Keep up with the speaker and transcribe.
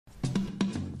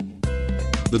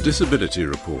The Disability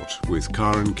Report with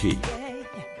Karen Key.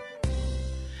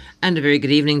 And a very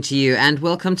good evening to you, and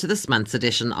welcome to this month's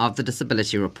edition of the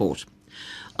Disability Report.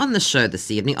 On the show this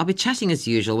evening, I'll be chatting as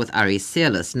usual with Ari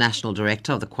Searlis, National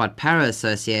Director of the Quad Para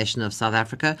Association of South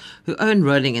Africa, who own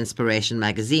Rolling Inspiration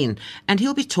magazine, and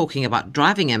he'll be talking about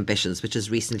Driving Ambitions, which has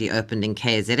recently opened in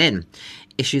KZN,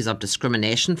 issues of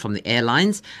discrimination from the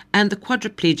airlines, and the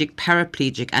Quadriplegic,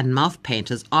 Paraplegic and Mouth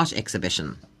Painters art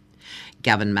exhibition.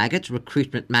 Gavin Maggott,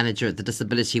 Recruitment Manager at the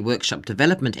Disability Workshop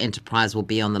Development Enterprise, will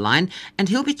be on the line, and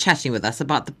he'll be chatting with us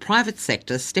about the private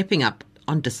sector stepping up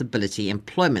on disability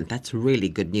employment. That's really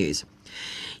good news.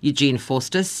 Eugene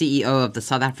Forster, CEO of the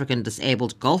South African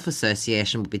Disabled Golf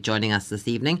Association, will be joining us this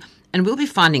evening, and we'll be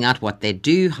finding out what they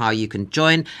do, how you can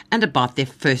join, and about their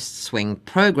First Swing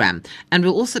program. And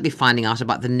we'll also be finding out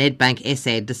about the Nedbank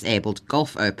SA Disabled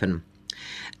Golf Open.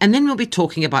 And then we'll be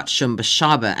talking about Shumba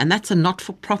Shaba, and that's a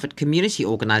not-for-profit community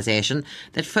organisation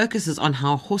that focuses on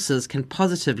how horses can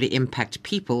positively impact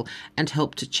people and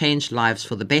help to change lives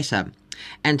for the better.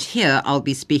 And here I'll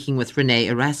be speaking with Renee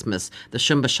Erasmus, the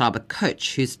Shumba Shaba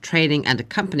coach, who's training and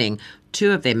accompanying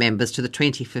two of their members to the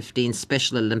 2015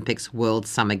 Special Olympics World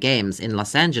Summer Games in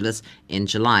Los Angeles in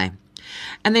July.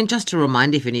 And then just a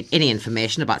reminder, if you need any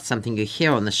information about something you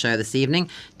hear on the show this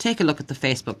evening, take a look at the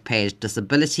Facebook page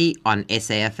Disability on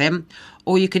SAFM,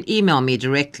 or you can email me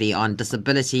directly on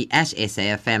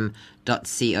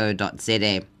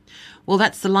disability@safm.co.za. Well,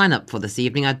 that's the lineup for this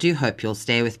evening. I do hope you'll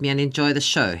stay with me and enjoy the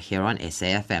show here on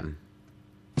SAFM.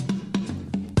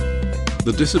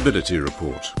 The Disability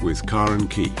Report with Karen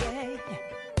Key.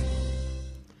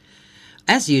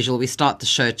 As usual, we start the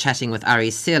show chatting with Ari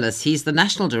Searlis. He's the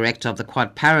National Director of the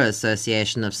Quad Para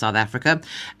Association of South Africa,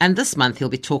 and this month he'll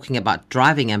be talking about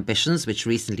Driving Ambitions, which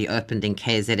recently opened in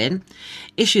KZN,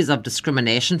 issues of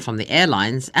discrimination from the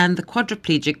airlines, and the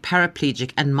Quadriplegic,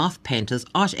 Paraplegic and Mouth Painters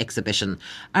art exhibition.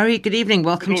 Ari, good evening.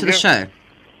 Welcome to the show.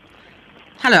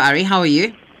 Hello, Ari. How are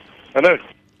you? Hello.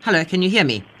 Hello. Can you hear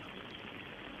me?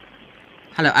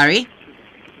 Hello, Ari.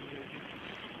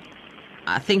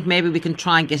 I think maybe we can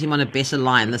try and get him on a better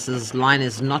line. This line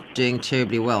is not doing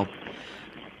terribly well.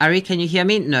 Ari, can you hear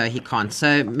me? No, he can't.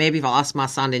 So maybe if I'll ask my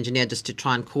sound engineer just to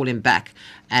try and call him back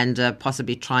and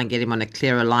possibly try and get him on a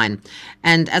clearer line.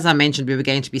 And as I mentioned, we were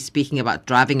going to be speaking about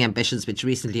Driving Ambitions, which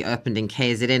recently opened in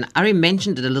KZN. Ari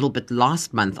mentioned it a little bit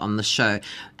last month on the show,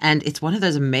 and it's one of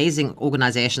those amazing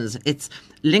organizations. It's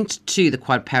linked to the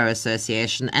Quad Para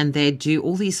Association, and they do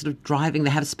all these sort of driving.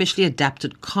 They have specially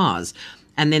adapted cars,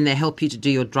 and then they help you to do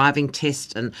your driving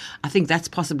test. And I think that's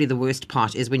possibly the worst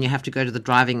part, is when you have to go to the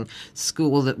driving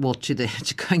school to go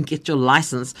and get your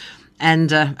license.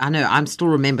 And I know, I still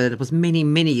remember that it was many,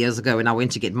 many years ago when I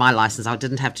went to get my license. I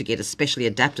didn't have to get a specially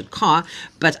adapted car,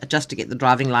 but just to get the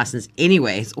driving license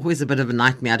anyway. It's always a bit of a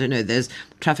nightmare. I don't know, there's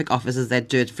traffic officers that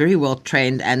do it very well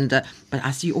trained, but I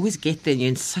see you always get there and you're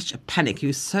in such a panic.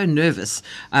 You're so nervous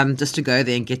just to go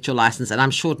there and get your license. And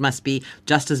I'm sure it must be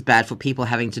just as bad for people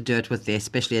having to do it with their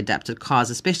specially adapted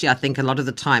cars, especially I think a lot of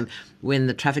the time when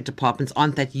the traffic departments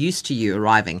aren't that used to you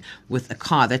arriving with a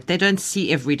car that they don't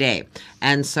see every day.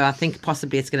 And so I think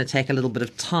possibly it's going to take a little bit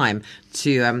of time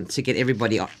to get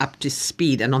everybody up to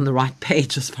speed and on the right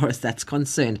page as far as that's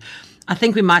concerned. I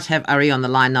think we might have Ari on the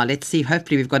line now. Let's see.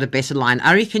 Hopefully we've got a better line.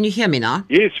 Ari, can you hear me now?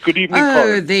 Yes, good evening, Oh,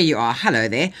 Karen. there you are. Hello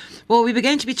there. Well, we were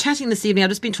going to be chatting this evening. I've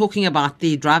just been talking about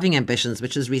the Driving Ambitions,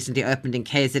 which has recently opened in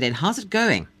KZN. How's it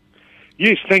going?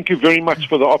 Yes, thank you very much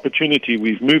for the opportunity.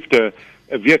 We've moved a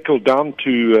vehicle down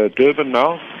to Durban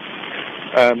now.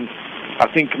 I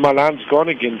think my line's gone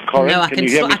again, Karen. No, can you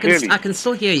hear me clearly? I can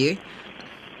still hear you.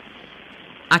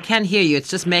 I can hear you. It's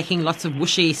just making lots of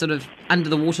whooshy sort of under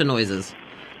the water noises.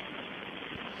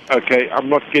 Okay, I'm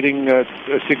not getting a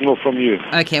signal from you.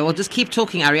 Okay, well, just keep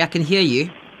talking, Ari. I can hear you.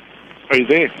 Are you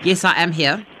there? Yes, I am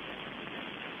here.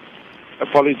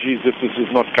 Apologies if this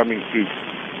is not coming through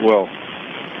well.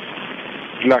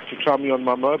 Would you like to try me on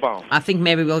my mobile? I think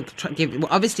maybe we'll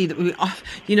obviously,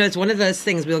 it's one of those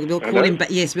things. We'll call him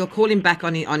back. Yes, we'll call him back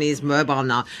on his mobile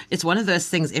now. It's one of those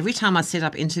things. Every time I set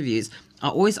up interviews, I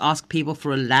always ask people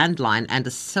for a landline and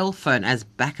a cell phone as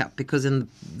backup, because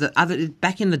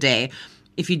back in the day,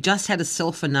 if you just had a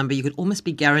cell phone number, you could almost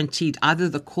be guaranteed either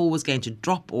the call was going to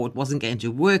drop or it wasn't going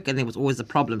to work, and there was always a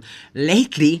problem.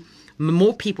 Lately,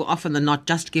 more people often than not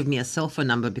just give me a cell phone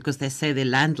number because they say their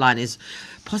landline is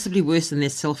possibly worse than their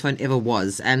cell phone ever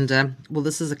was. And, well,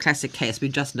 this is a classic case.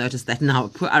 We've just noticed that now.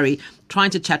 Poor Ari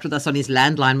trying to chat with us on his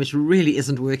landline, which really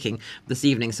isn't working this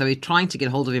evening. So we're trying to get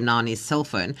hold of him now on his cell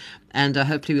phone, and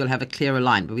hopefully we'll have a clearer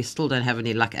line. But we still don't have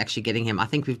any luck actually getting him. I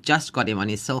think we've just got him on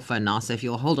his cell phone now. So if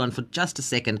you'll hold on for just a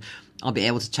second, I'll be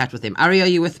able to chat with him. Ari, are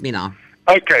you with me now?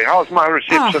 Okay, how's my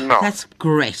reception now? That's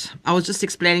great. I was just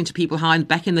explaining to people how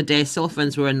back in the day cell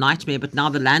phones were a nightmare, but now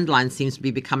the landline seems to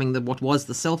be becoming what was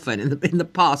the cell phone in the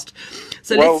past.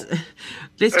 So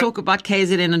let's talk about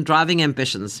KZN and driving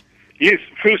ambitions. Yes,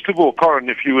 first of all, Corin,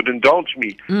 if you would indulge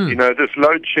me, this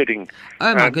load shedding.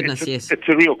 Oh, my goodness, yes. It's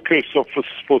a real curse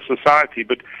for society,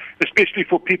 but especially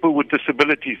for people with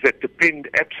disabilities that depend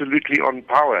absolutely on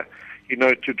power,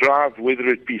 to drive, whether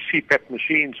it be CPAP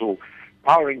machines or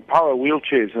powering power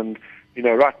wheelchairs. And,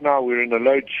 right now we're in a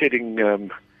load shedding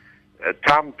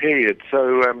time period.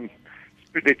 So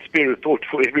let's spare a thought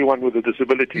for everyone with a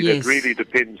disability that really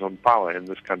depends on power in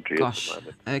this country at the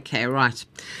moment. Okay, right.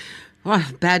 Well,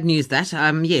 bad news that.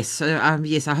 Yes,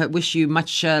 I wish you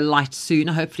much light soon.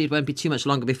 Hopefully it won't be too much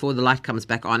longer before the light comes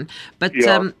back on. But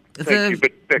thank you.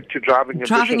 But back to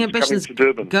driving ambitions to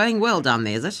Durban. Going well down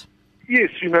there, is it?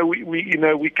 Yes,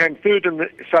 we came third in the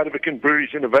South African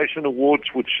Breweries Innovation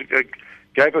Awards, which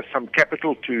gave us some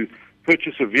capital to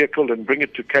purchase a vehicle and bring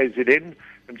it to KZN.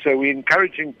 And so we're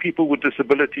encouraging people with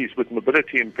disabilities with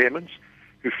mobility impairments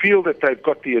who feel that they've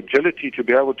got the agility to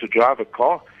be able to drive a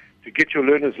car to get your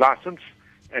learner's license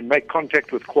and make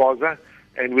contact with Quasar.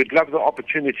 And we'd love the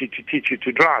opportunity to teach you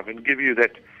to drive and give you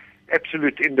that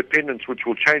absolute independence which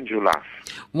will change your life.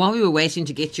 While we were waiting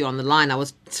to get you on the line, I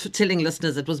was telling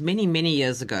listeners it was many, many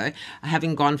years ago,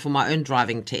 having gone for my own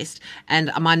driving test,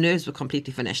 and my nerves were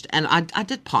completely finished. And I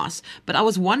did pass, but I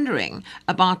was wondering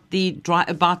about the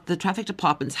traffic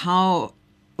departments, how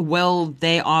well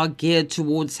they are geared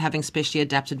towards having specially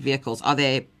adapted vehicles. Are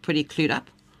they pretty clued up?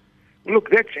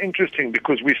 Look, that's interesting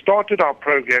because we started our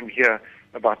program here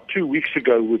about 2 weeks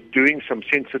ago with doing some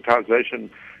sensitization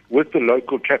with the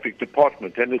local traffic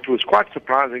department, and it was quite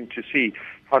surprising to see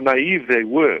how naive they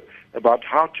were about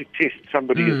how to test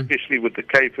somebody, especially with the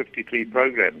K53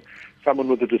 program, someone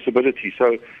with a disability.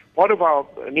 So part of our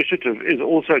initiative is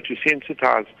also to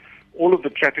sensitize all of the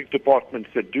traffic departments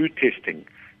that do testing.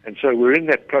 And so we're in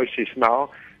that process now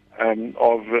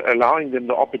of allowing them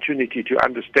the opportunity to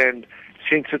understand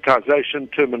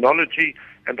sensitization terminology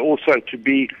and also to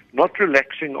be not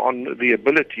relaxing on the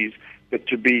abilities, but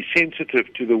to be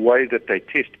sensitive to the way that they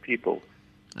test people.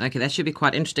 Okay, that should be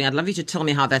quite interesting. I'd love you to tell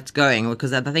me how that's going,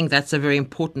 because I think that's a very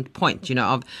important point.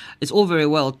 It's all very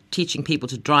well teaching people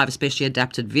to drive a specially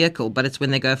adapted vehicle, but it's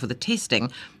when they go for the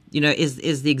testing,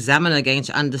 is the examiner going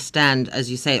to understand, as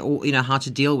you say, how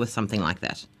to deal with something like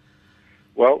that?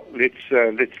 Well, let's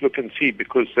look and see,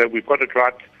 because we've got it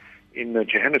right in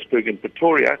Johannesburg and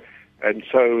Pretoria, and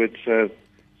so it's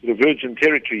sort of virgin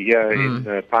territory here in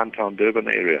Pinetown, Durban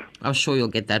area. I'm sure you'll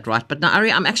get that right. But now,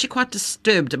 Ari, I'm actually quite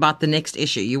disturbed about the next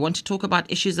issue. You want to talk about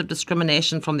issues of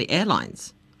discrimination from the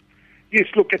airlines? Yes,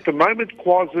 look, at the moment,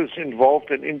 Quasar's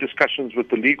involved in discussions with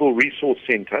the Legal Resource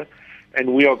Centre,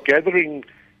 and we are gathering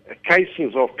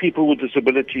cases of people with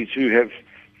disabilities who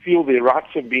feel their rights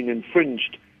have been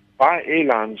infringed by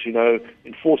airlines,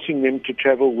 enforcing them to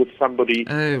travel with somebody.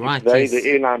 Oh, right, The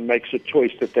airline makes a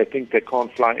choice that they think they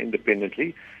can't fly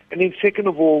independently. And then second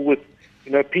of all, with,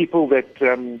 people that,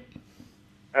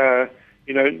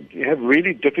 have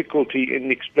really difficulty in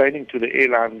explaining to the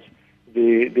airlines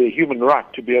their human right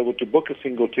to be able to book a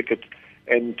single ticket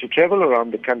and to travel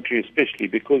around the country, especially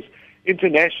because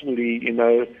internationally,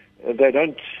 they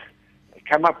don't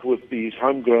come up with these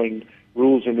homegrown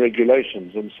rules and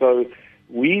regulations. And so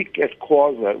we at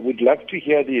Quasar would love to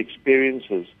hear the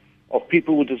experiences of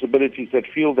people with disabilities that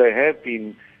feel they have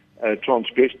been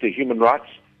transgressed their human rights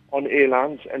on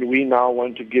airlines, and we now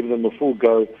want to give them a full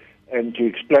go and to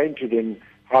explain to them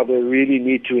how they really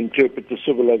need to interpret the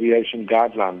civil aviation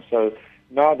guidelines. So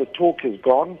now the talk has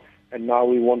gone, and now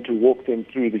we want to walk them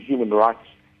through the human rights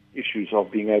issues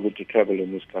of being able to travel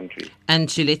in this country. And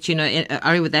to let you know,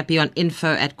 Ari, would that be on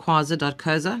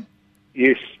info@quasar.coza?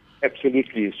 Yes,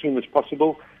 absolutely, as soon as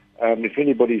possible. If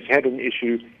anybody's had an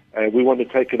issue, we want to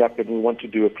take it up and we want to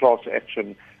do a class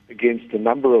action against a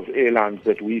number of airlines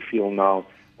that we feel now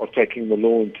are taking the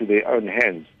law into their own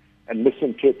hands and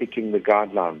misinterpreting the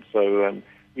guidelines. So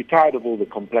we're tired of all the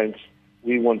complaints.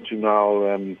 We want to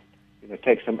now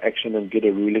take some action and get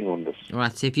a ruling on this. All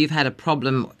right, so if you've had a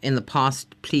problem in the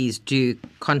past, please do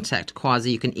contact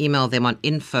Quasar. You can email them on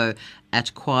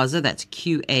info@Quasar, that's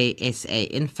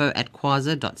QASA,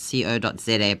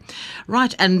 info@quasar.co.za.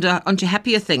 Right, and on to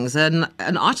happier things, an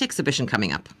art exhibition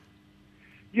coming up.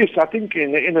 Yes, I think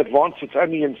in advance, it's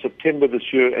only in September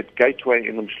this year at Gateway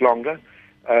in Umhlanga,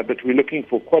 but we're looking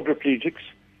for quadriplegics,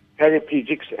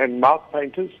 paraplegics, and mouth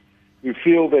painters who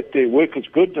feel that their work is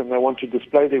good and they want to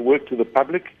display their work to the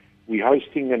public. We're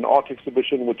hosting an art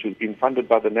exhibition which has been funded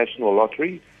by the National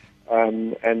Lottery,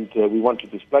 and we want to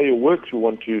display your works. We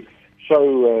want to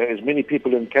show as many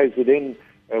people in KZN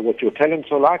what your talents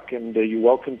are like, and you're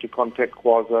welcome to contact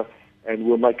Kwaza, and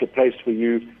we'll make a place for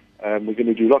you. We're going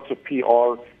to do lots of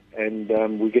PR, and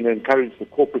we're going to encourage the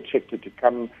corporate sector to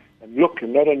come and look,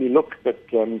 and not only look, but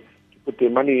to put their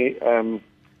money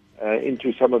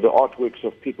into some of the artworks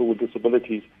of people with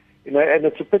disabilities. And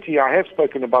it's a pity, I have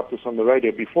spoken about this on the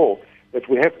radio before, that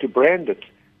we have to brand it,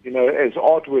 as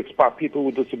artworks by people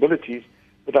with disabilities.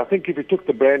 But I think if you took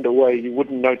the brand away, you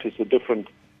wouldn't notice the difference.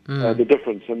 And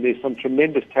there's some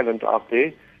tremendous talent out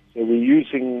there. So we're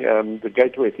using the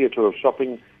Gateway Theatre of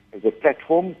Shopping as a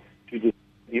platform to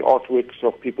the artworks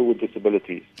of people with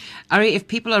disabilities. Ari, if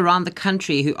people around the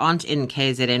country who aren't in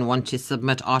KZN want to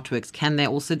submit artworks, can they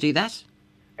also do that?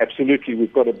 Absolutely.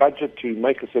 We've got a budget to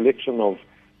make a selection of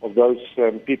those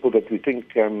people that we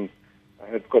think have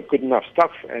got good enough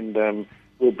stuff, and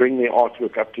we'll bring their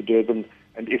artwork up to Durban.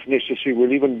 And if necessary,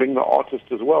 we'll even bring the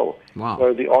artist as well. Wow.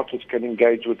 So the artist can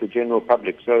engage with the general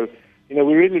public. So,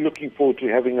 we're really looking forward to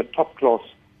having a top-class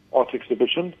art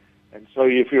exhibition. And so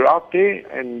if you're out there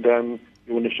and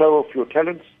you want to show off your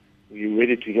talents, we're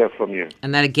ready to hear from you.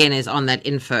 And that, again, is on that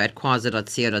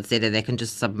info@kwaza.co.za. They can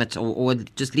just submit or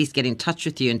just at least get in touch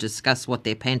with you and discuss what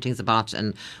their painting's about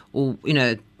and,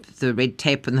 the red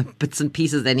tape and the bits and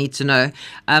pieces they need to know.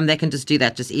 They can just do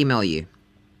that, just email you.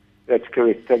 That's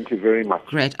correct. Thank you very much.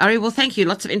 Great. Ari, well, thank you.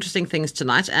 Lots of interesting things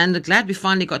tonight, and glad we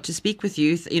finally got to speak with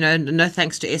you. No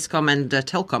thanks to Eskom and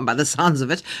Telkom by the sounds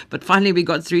of it, but finally we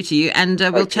got through to you, and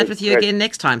we'll chat with you again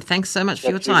next time. Thanks so much for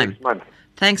your time. Next month.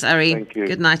 Thanks, Ari. Thank you.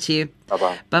 Good night to you.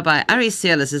 Bye-bye. Bye-bye. Ari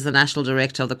Searles is the National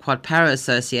Director of the Quad Para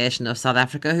Association of South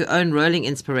Africa, who own Rolling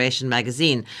Inspiration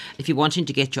magazine. If you're wanting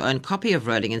to get your own copy of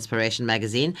Rolling Inspiration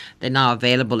magazine, they're now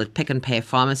available at Pick and Pay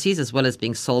pharmacies, as well as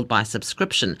being sold by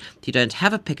subscription. If you don't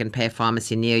have a Pick and Pay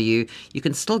pharmacy near you, you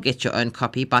can still get your own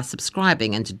copy by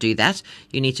subscribing. And to do that,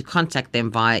 you need to contact them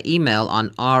via email on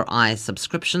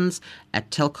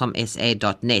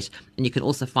risubscriptions@telkomsa.net. And you can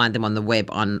also find them on the web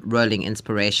on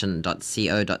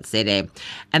rollinginspiration.co.za.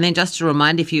 And then just a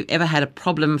reminder, if you've ever had a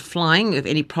problem flying, if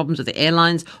any problems with the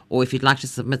airlines, or if you'd like to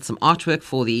submit some artwork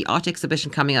for the art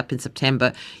exhibition coming up in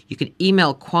September, you can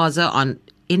email Kwaza on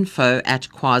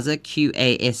info@kwaza,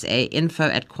 QASA,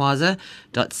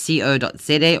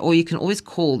 info@kwaza.co.za, or you can always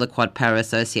call the Quad Para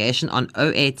Association on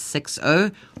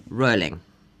 0860 Rolling.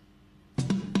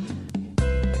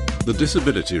 The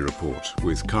Disability Report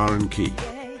with Karen Key.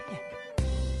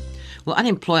 Well,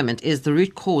 unemployment is the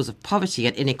root cause of poverty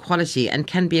and inequality and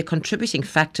can be a contributing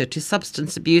factor to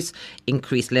substance abuse,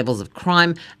 increased levels of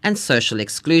crime, and social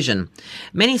exclusion.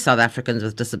 Many South Africans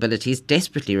with disabilities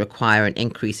desperately require an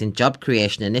increase in job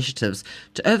creation initiatives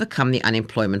to overcome the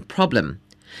unemployment problem.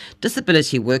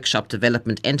 Disability Workshop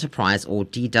Development Enterprise, or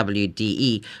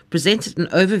DWDE, presented an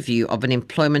overview of an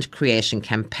employment creation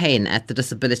campaign at the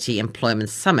Disability Employment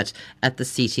Summit at the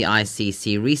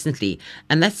CTICC recently,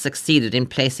 and that succeeded in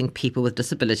placing people with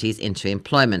disabilities into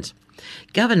employment.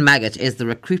 Gavin Maggott is the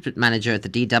recruitment manager at the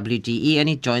DWDE, and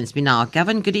he joins me now.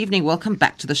 Gavin, good evening. Welcome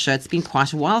back to the show. It's been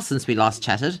quite a while since we last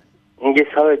chatted. Yes,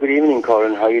 hello, good evening,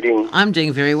 Karen. How are you doing? I'm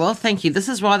doing very well, thank you. This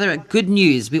is rather good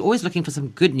news. We're always looking for some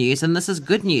good news, and this is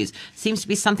good news. Seems to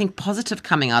be something positive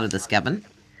coming out of this, Gavin.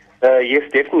 Yes,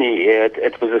 definitely.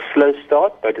 It was a slow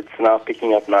start, but it's now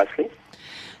picking up nicely.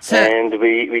 And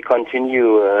we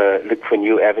continue look for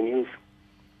new avenues.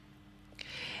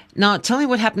 Now, tell me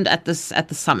what happened at the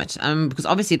summit, because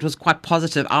obviously it was quite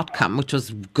positive outcome, which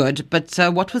was good. But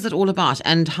what was it all about,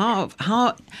 and how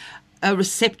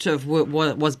receptive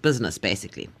was business,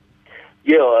 basically?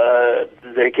 Yeah,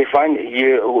 okay, fine.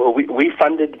 We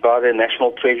funded by the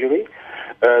National Treasury,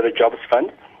 the Jobs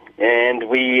Fund, and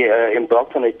we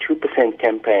embarked on a 2%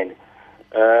 campaign.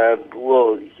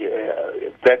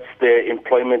 That's the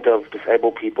employment of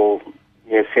disabled people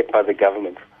set by the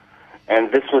government.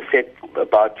 And this was set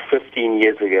about 15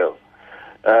 years ago.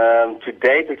 To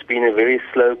date, it's been a very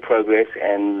slow progress,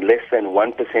 and less than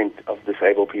 1% of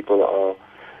disabled people are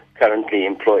currently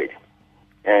employed.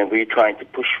 And we're trying to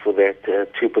push for that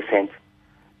 2%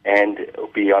 and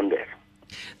beyond that.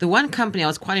 The one company I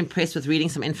was quite impressed with reading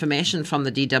some information from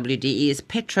the DWDE is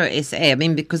Petro SA.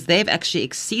 Because they've actually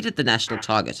exceeded the national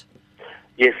target.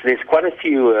 Yes, there's quite a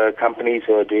few companies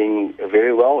who are doing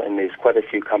very well, and there's quite a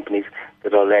few companies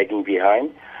that are lagging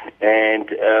behind. And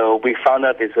we found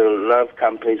out there's a lot of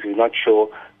companies who are not sure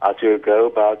how to go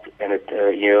about and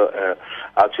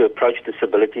how to approach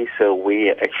disability. So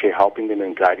we're actually helping them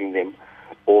and guiding them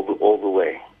all the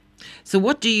way. So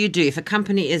what do you do if a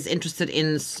company is interested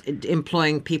in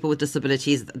employing people with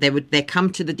disabilities? They come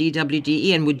to the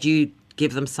DWDE, and would you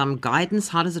give them some guidance?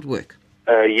 How does it work?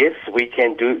 Yes, we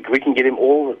can do. We can get them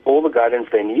all the guidance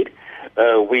they need.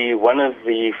 We're one of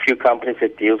the few companies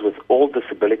that deals with all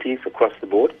disabilities across the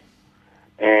board,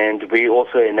 and we're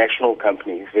also a national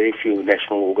company. Very few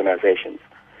national organizations,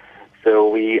 so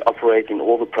we operate in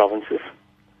all the provinces,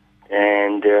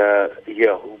 and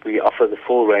we offer the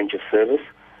full range of service,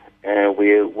 and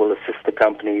we will assist the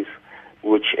companies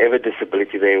whichever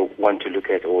disability they want to look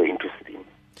at or interested in.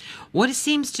 What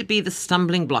seems to be the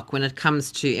stumbling block when it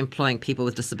comes to employing people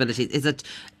with disabilities? Is it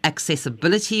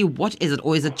accessibility? What is it?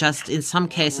 Or is it just, in some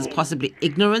cases, possibly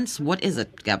ignorance? What is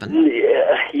it, Gavin?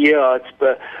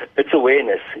 It's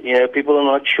awareness. People are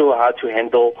not sure how to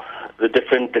handle the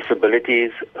different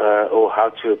disabilities or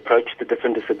how to approach the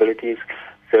different disabilities.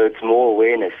 So it's more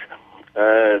awareness.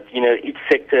 Each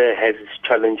sector has its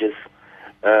challenges.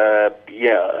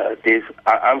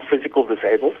 I'm physical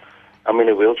disabled. I'm in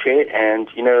a wheelchair, and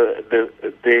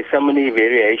there's so many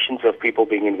variations of people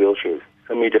being in wheelchairs,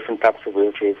 so many different types of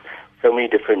wheelchairs, so many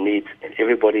different needs, and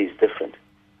everybody is different.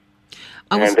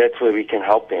 And that's where we can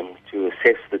help them to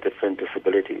assess the different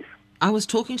disabilities. I was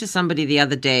talking to somebody the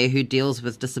other day who deals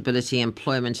with disability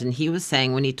employment, and he was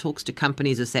saying when he talks to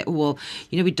companies who say,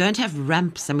 we don't have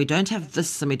ramps and we don't have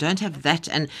this and we don't have that.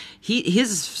 And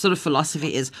his sort of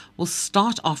philosophy is,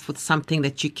 start off with something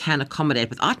that you can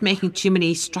accommodate without making too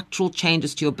many structural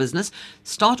changes to your business.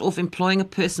 Start off employing a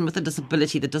person with a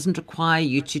disability that doesn't require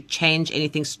you to change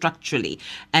anything structurally,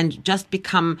 and just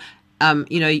become,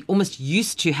 almost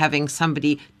used to having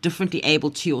somebody differently able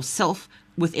to yourself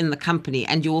within the company,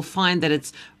 and you will find that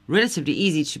it's relatively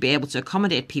easy to be able to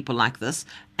accommodate people like this,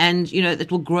 and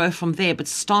it will grow from there. But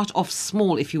start off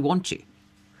small if you want to.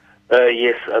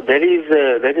 Yes, that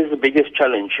is the biggest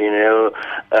challenge.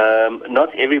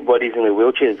 Not everybody's in a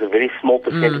wheelchair. It's a very small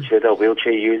percentage that are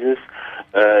wheelchair users.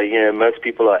 Most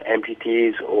people are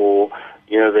amputees, or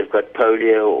they've got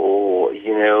polio, or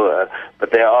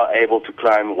but they are able to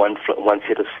climb one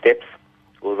set of steps,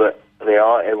 or they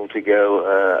are able to go,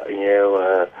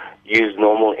 use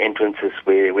normal entrances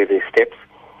where there's steps.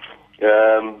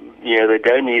 They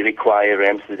don't require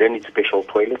ramps. They don't need special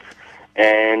toilets,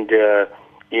 and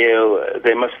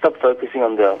they must stop focusing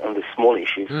on the small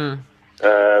issues.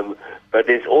 But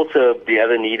there's also the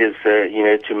other need is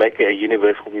to make a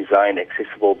universal design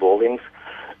accessible buildings.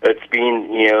 It's been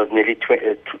nearly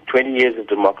 20 years of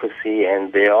democracy,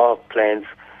 and there are plans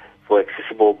for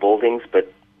accessible buildings,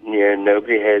 but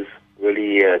nobody has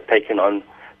really taken on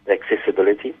the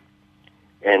accessibility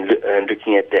and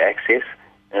looking at the access.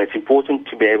 And it's important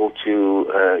to be able to,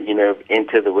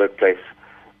 enter the workplace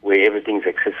where everything's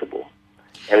accessible.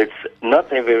 And it's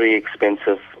not a very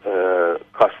expensive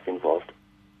cost involved.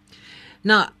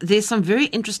 Now, there's some very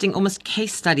interesting, almost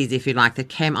case studies, if you like, that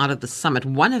came out of the summit.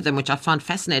 One of them, which I found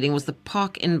fascinating, was the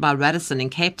Park Inn by Radisson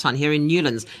in Cape Town, here in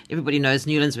Newlands. Everybody knows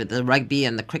Newlands, where the rugby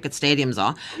and the cricket stadiums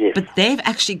are. Yes. But they've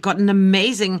actually got an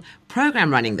amazing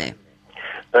program running there.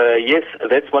 Yes,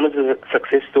 that's one of the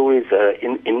success stories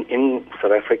in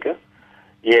South Africa.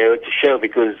 Yeah, to show,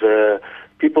 because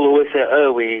people always say,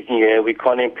 we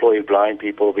can't employ blind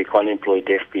people, we can't employ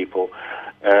deaf people.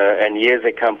 And here's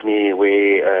a company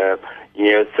where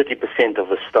 30% of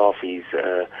the staff is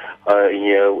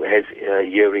has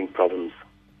hearing problems.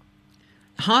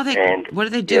 What are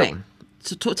they doing? Yeah.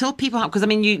 So tell people how, because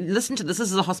you listen to this.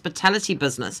 This is a hospitality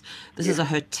business. This is a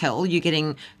hotel. You're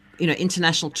getting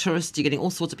international tourists. You're getting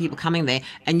all sorts of people coming there,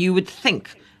 and you would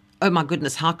think, oh my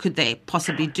goodness, how could they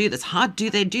possibly do this? How do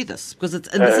they do this? Because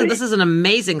this is an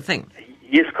amazing thing.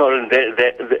 Yes, Colin,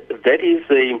 that is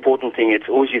the important thing. It's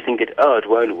always you think it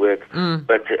won't work,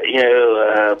 but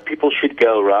people should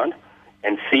go around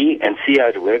and see how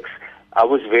it works. I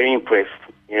was very impressed.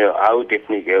 I would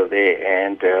definitely go there,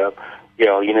 and the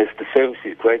service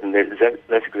is great, and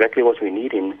that's exactly what we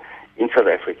need in South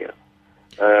Africa.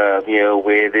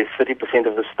 Where there's 30%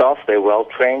 of the staff, they're well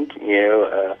trained.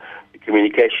 The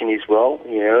communication is well,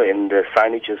 and the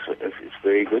signage is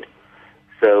very good.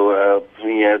 So,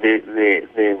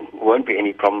 there won't be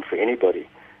any problem for anybody.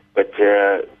 But,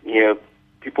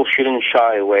 people shouldn't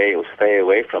shy away or stay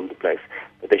away from the place.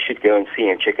 But they should go and see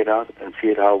and check it out and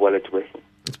see how well it's working.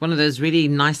 It's one of those really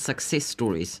nice success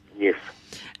stories. Yes.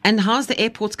 And how's the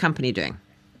airports company doing?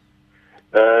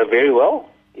 Very well.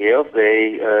 Yeah,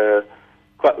 they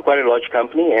quite a large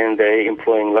company, and they're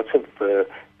employing lots of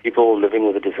people living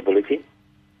with a disability.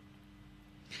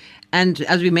 And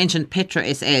as we mentioned, Petro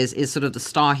SA is sort of the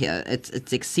star here.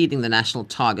 It's exceeding the national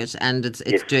target, and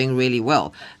it's doing really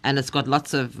well. And it's got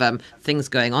lots of things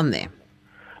going on there.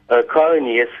 Colin,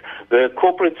 yes. The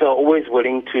corporates are always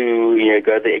willing to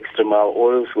go the extra mile.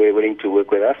 Always we're willing to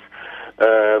work with us.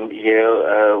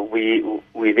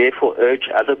 We therefore urge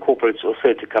other corporates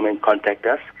also to come and contact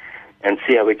us and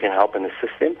see how we can help and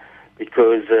assist them,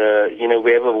 because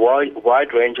we have a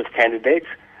wide range of candidates,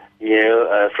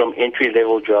 from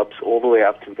entry-level jobs all the way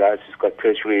up to guys who's got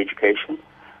tertiary education,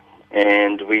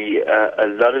 and a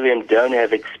lot of them don't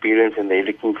have experience, and they're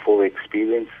looking for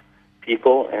experienced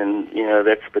people, and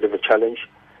that's a bit of a challenge,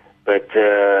 but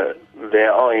they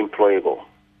are employable.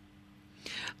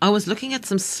 I was looking at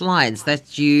some slides that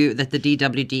the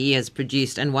DWDE has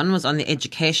produced, and one was on the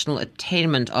educational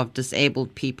attainment of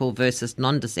disabled people versus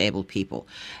non-disabled people,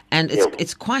 and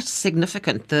it's quite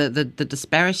significant, the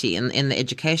disparity in the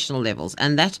educational levels,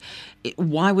 and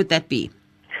why would that be?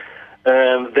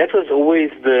 That was always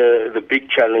the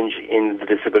big challenge in the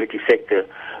disability sector,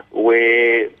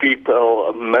 where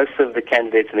most of the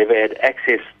candidates never had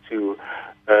access to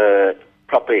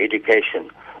proper education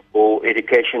or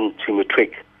education to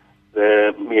matric.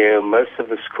 Most of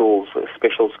the schools,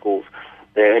 special schools,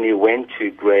 they only went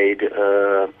to grade 10,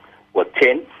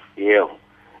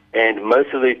 and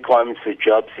most of the requirements for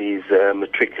jobs is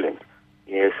matriculant,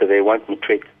 so they want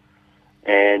matric,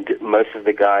 and most of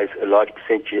the guys, a large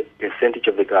percentage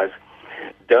of the guys,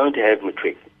 don't have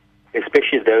matric,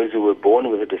 especially those who were born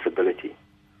with a disability.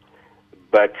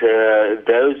 But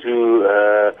those who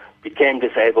became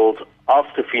disabled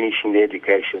after finishing their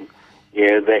education,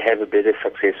 they have a better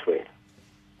success rate.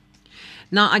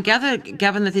 Now, I gather,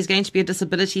 Gavin, that there's going to be a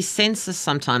disability census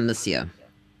sometime this year.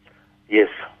 Yes.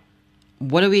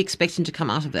 What are we expecting to come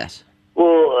out of that?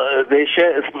 Well, it's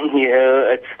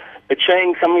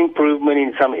showing some improvement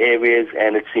in some areas,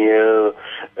 and it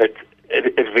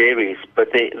varies.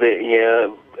 But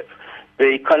the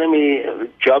economy,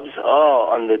 jobs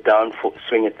are on the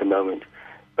downswing at the moment.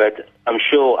 But I'm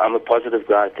a positive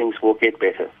guy. Things will get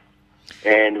better.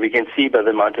 And we can see by the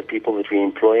amount of people that we're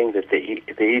employing that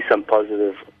there is some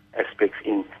positive aspects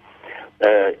in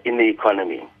the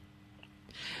economy.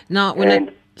 Now,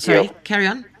 carry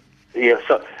on. Yeah,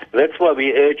 so that's why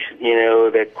we urge,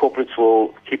 that corporates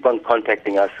will keep on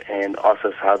contacting us and ask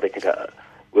us how they can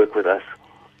work with us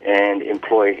and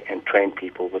employ and train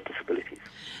people with disabilities.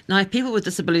 Now, if people with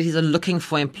disabilities are looking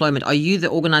for employment, are you the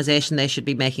organization they should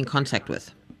be making contact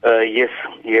with? Yes,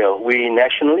 we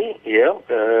nationally, we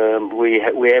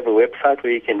have a website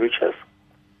where you can reach us,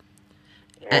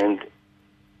 and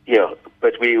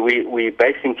but we're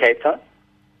based in Cape Town,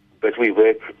 but we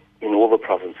work in all the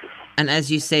provinces. And as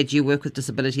you said, you work with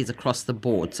disabilities across the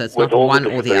board, so it's with not all one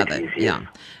the or the other. Yes. Yeah,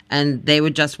 and they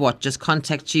would just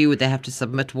contact you? Would they have to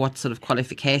submit what sort of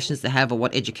qualifications they have or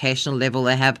what educational level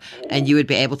they have, and you would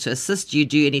be able to assist? Do you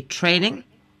do any training?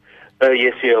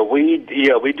 Yes, we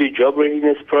do job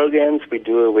readiness programs. We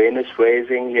do awareness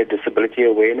raising, disability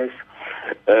awareness.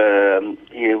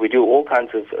 We do all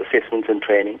kinds of assessments and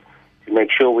training to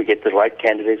make sure we get the right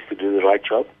candidates to do the right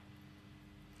job.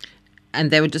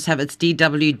 And they would just have it's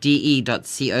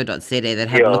dwde.co.za. They'd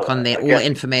have a look on there. All the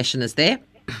information is there.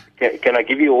 Can I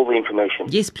give you all the information?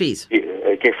 Yes, please.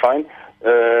 Okay, fine.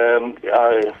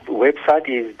 Our website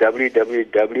is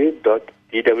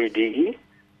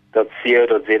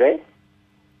www.dwde.co.za.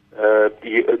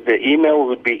 The email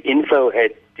would be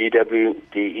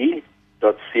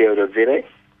info@dwde.co.za.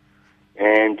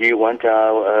 And do you want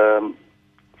our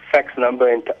fax number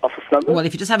and office number? Well,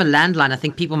 if you just have a landline, I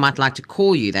think people might like to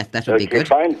call you. That would be good.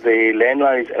 Fine. The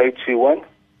landline is 021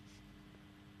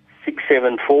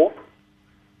 674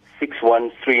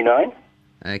 6139.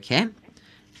 Okay.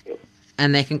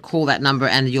 And they can call that number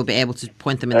and you'll be able to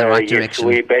point them in the right direction.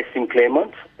 We're based in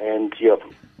Claremont, and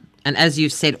And as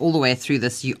you've said, all the way through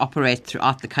this, you operate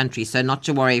throughout the country. So not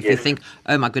to worry if you think,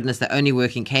 oh my goodness, they only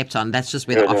work in Cape Town. That's just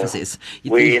where the office is.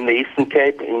 We're in the Eastern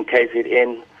Cape, in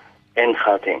KZN, and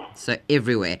Gauteng. So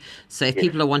everywhere. So if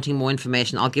people are wanting more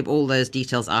information, I'll give all those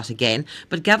details out again.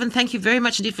 But Gavin, thank you very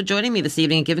much indeed for joining me this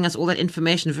evening and giving us all that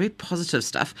information. Very positive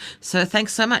stuff. So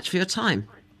thanks so much for your time.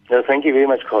 No, thank you very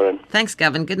much, Corin. Thanks,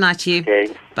 Gavin. Good night to you. Okay.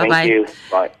 Bye-bye. Thank you.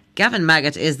 Bye. Gavin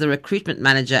Maggott is the recruitment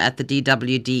manager at the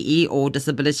DWDE, or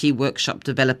Disability Workshop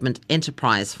Development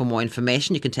Enterprise. For more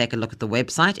information, you can take a look at the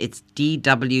website. It's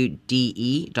dwde.co.za,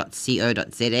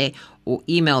 or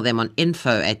email them on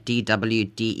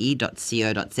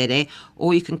info@dwde.co.za,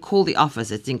 or you can call the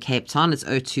office. It's in Cape Town. It's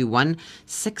 021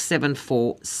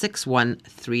 674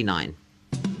 6139.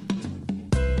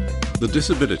 The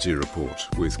Disability Report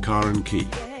with Karen Key.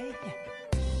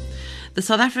 The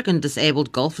South African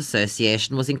Disabled Golf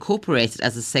Association was incorporated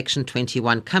as a Section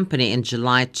 21 company in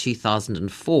July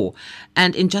 2004,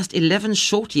 and in just 11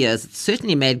 short years, it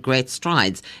certainly made great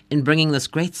strides in bringing this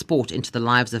great sport into the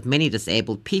lives of many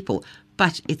disabled people,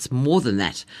 But it's more than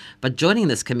that. By joining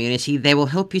this community, they will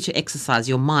help you to exercise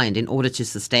your mind in order to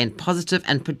sustain positive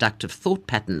and productive thought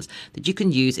patterns that you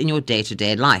can use in your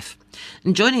day-to-day life.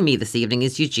 And joining me this evening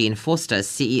is Eugene Forster,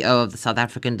 CEO of the South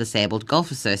African Disabled Golf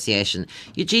Association.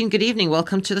 Eugene, good evening.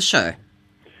 Welcome to the show.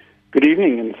 Good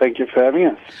evening, and thank you for having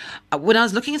us. When I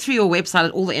was looking through your website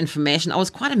at all the information, I was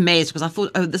quite amazed because I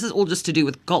thought, oh, this is all just to do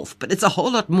with golf. But it's a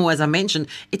whole lot more. As I mentioned,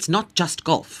 it's not just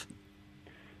golf.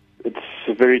 It's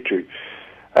very true.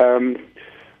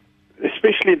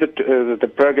 Especially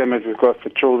the program that we've got for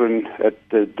children at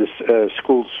the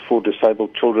schools for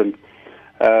disabled children.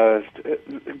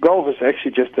 Golf is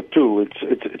actually just a tool.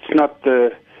 It's not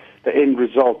the end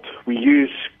result. We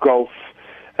use golf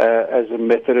as a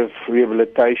method of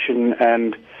rehabilitation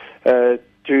and as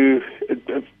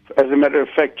a matter of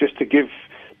fact, just to give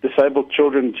disabled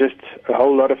children just a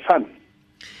whole lot of fun.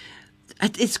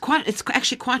 It's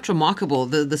actually quite remarkable,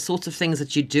 the sorts of things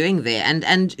that you're doing there.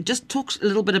 And just talk a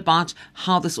little bit about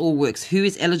how this all works. Who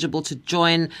is eligible to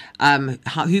join?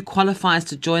 Who qualifies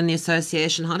to join the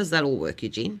association? How does that all work,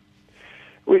 Eugene?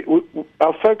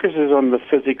 Our focus is on the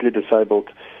physically disabled.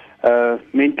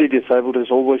 Mentally disabled is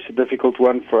always a difficult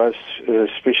one for us,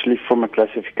 especially from a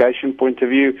classification point of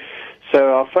view.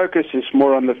 So our focus is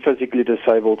more on the physically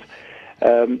disabled.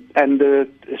 And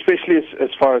especially as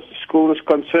far as the school is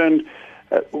concerned,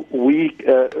 we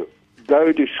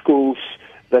go to schools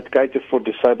that cater for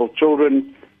disabled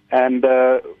children, and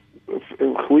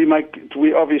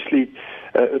we obviously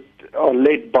are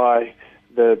led by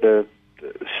the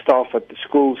staff at the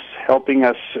schools helping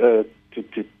us to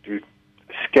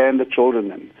scan the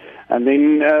children, and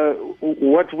then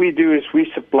what we do is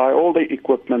we supply all the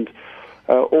equipment,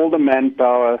 all the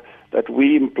manpower that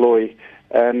we employ,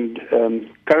 and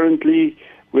currently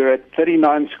we're at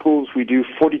 39 schools. We do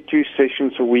 42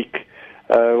 sessions a week,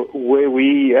 where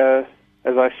we, as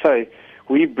I say,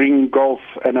 we bring golf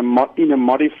in a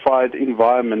modified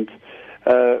environment,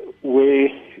 where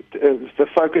the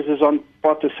focus is on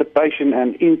participation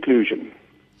and inclusion.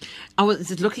 I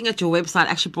was looking at your website,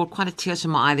 actually brought quite a tear to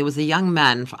my eye. There was a young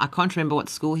man, I can't remember what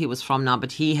school he was from now,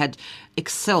 but he had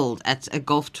excelled at a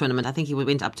golf tournament. I think he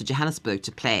went up to Johannesburg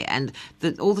to play, and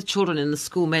all the children in the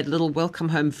school made a little welcome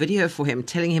home video for him,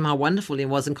 telling him how wonderful he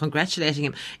was and congratulating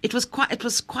him. It was quite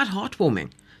heartwarming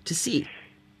to see.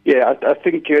 Yeah, I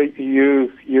think you're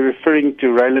referring to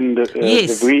Raylan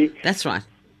Yes, DeVries. That's right.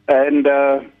 And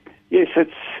yes,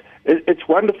 it's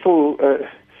wonderful.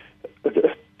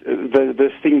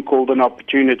 This thing called an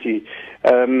opportunity.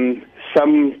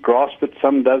 Some grasp it,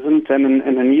 some doesn't, and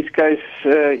in his case,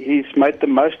 he's made the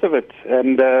most of it.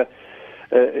 And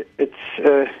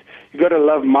you got to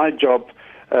love my job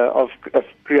of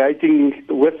creating,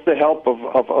 with the help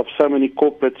of so many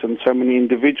corporates and so many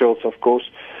individuals, of course,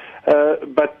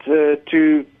 but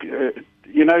to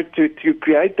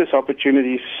create these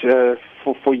opportunities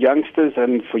for youngsters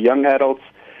and for young adults.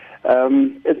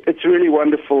 It's really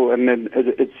wonderful, and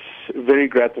it's very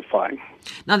gratifying.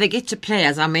 Now they get to play,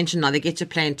 as I mentioned, they get to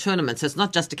play in tournaments. So it's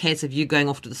not just a case of you going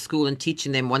off to the school and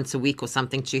teaching them once a week or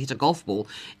something to hit a golf ball.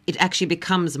 It actually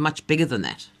becomes much bigger than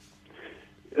that.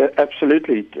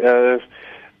 Absolutely.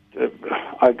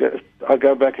 I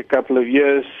go back a couple of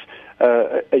years,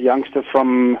 a youngster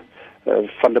from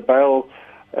Vanderbijl.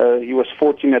 He was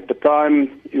 14 at the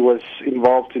time. He was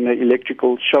involved in an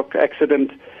electrical shock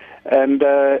accident. And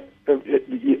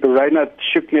Reinhard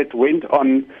Schucknet went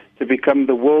on to become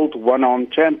the world one-arm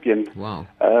champion. Wow!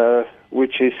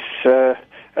 Which is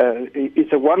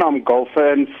he's a one-arm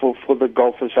golfer, and for the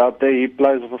golfers out there, he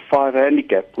plays with a 5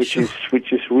 handicap, which is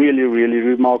really, really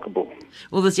remarkable.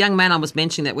 Well, this young man I was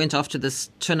mentioning that went off to this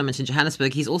tournament in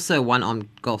Johannesburg, he's also a one-arm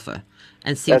golfer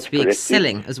and seems to be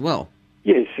excelling as well.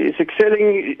 Yes, he's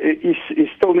excelling. He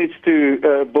still needs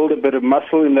to build a bit of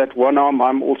muscle in that one arm.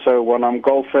 I'm also a one-arm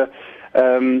golfer,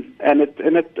 and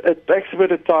it takes a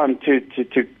bit of time to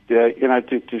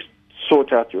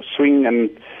sort out your swing and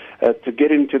to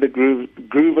get into the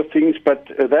groove of things. But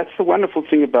that's the wonderful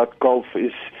thing about golf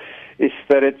is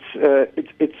that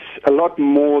it's a lot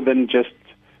more than just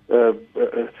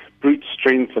brute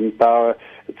strength and power.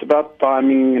 It's about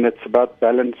timing, and it's about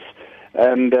balance.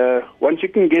 And once you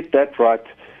can get that right,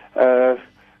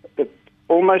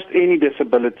 almost any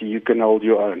disability you can hold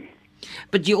your own.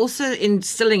 But you're also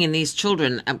instilling in these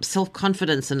children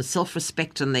self-confidence and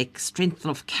self-respect and their strength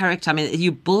of character. I mean,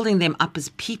 you're building them up as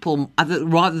people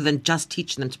rather than just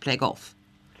teaching them to play golf.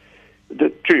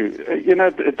 True.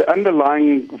 The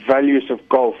underlying values of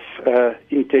golf,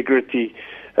 integrity,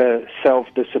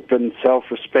 self-discipline,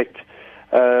 self-respect,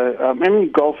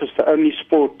 Golf is the only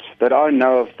sport that I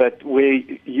know of that where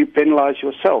you penalize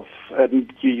yourself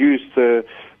and you use the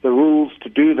rules to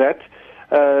do that.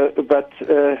 But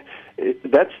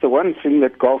that's the one thing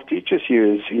that golf teaches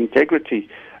you is integrity.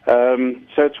 So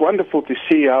it's wonderful to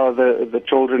see how the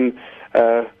children,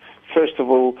 first of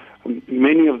all,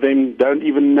 many of them don't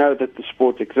even know that the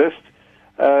sport exists.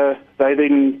 They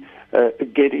then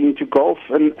get into golf,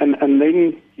 and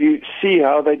then you see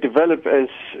how they develop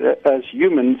as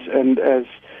humans and as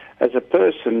a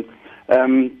person,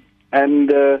 and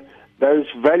those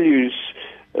values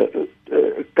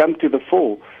come to the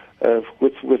fore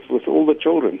with all the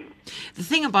children. The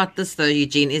thing about this, though,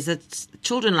 Eugene, is that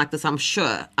children like this, I'm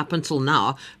sure, up until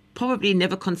now, probably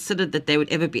never considered that they would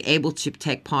ever be able to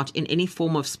take part in any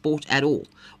form of sport at all,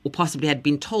 or possibly had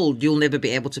been told you'll never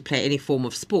be able to play any form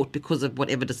of sport because of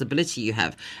whatever disability you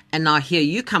have. And now here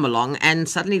you come along, and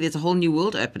suddenly there's a whole new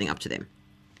world opening up to them.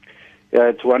 Yeah,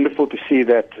 it's wonderful to see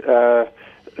that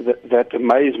that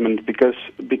amazement,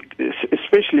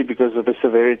 especially because of the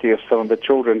severity of some of the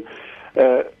children.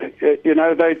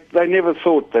 They never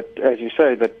thought that, as you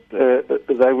say, that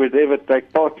they would ever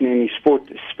take part in any sport,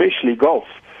 especially golf.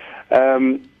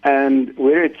 And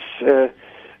where it's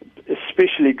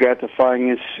especially gratifying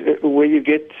is where you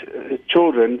get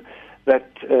children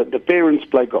that the parents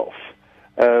play golf.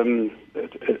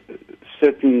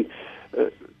 Certain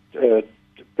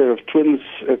pair of twins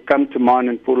come to mind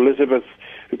in Port Elizabeth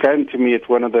who came to me at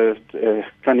one of the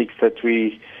clinics that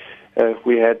we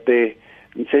had there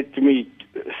and said to me,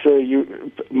 "Sir,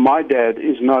 my dad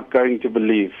is not going to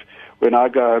believe when I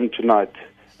go home tonight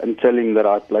and tell him that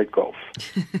I played golf."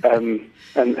 And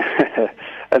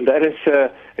that is,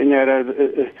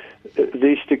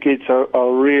 these two kids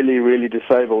are really, really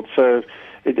disabled. So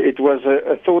it was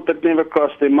a thought that never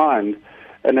crossed their mind.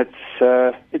 And it's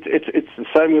the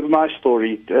same with my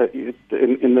story. In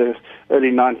the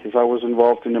early 90s, I was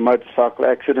involved in a motorcycle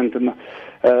accident, and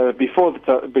before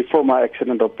my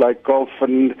accident, I played golf,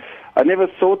 and I never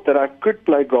thought that I could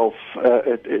play golf.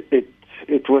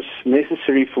 It was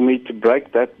necessary for me to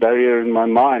break that barrier in my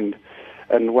mind,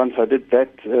 and once I did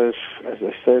that, as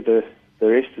I said, the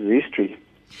rest is history.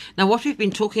 Now, what we've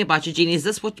been talking about, Eugene, is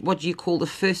this what you call the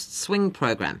First Swing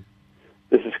program?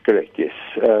 This is correct, yes.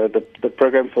 The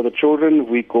program for the children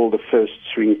we call the First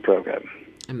Swing program.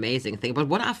 Amazing thing. But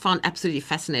what I found absolutely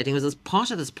fascinating was, as part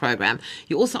of this program,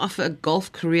 you also offer a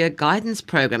golf career guidance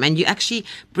program, and you actually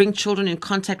bring children in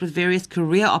contact with various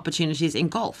career opportunities in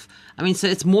golf. I mean, so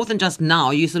it's more than just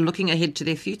now. You're sort of looking ahead to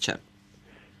their future.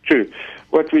 True.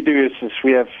 What we do is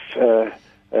we have,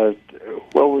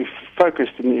 we've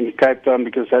focused in Cape Town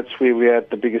because that's where we had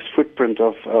the biggest footprint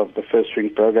of the First Swing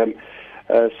program.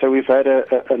 So we've had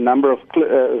a number of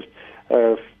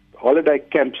holiday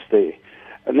camps there.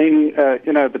 And then,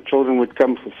 the children would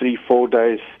come for 3-4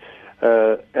 days,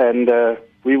 and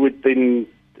we would then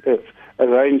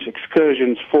arrange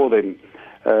excursions for them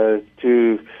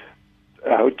to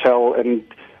a hotel and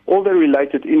all the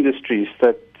related industries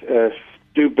that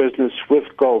do business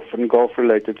with golf and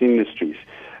golf-related industries.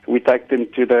 We take them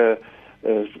to the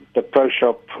pro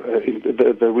shop,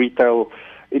 the retail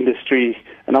industry,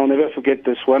 and I'll never forget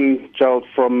this one child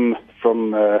from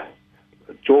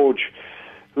George,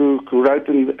 who wrote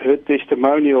in her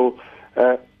testimonial,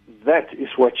 that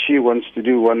is what she wants to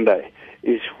do one day,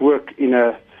 is work in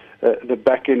the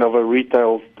back end of a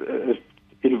retail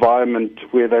environment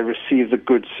where they receive the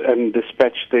goods and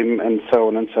dispatch them and so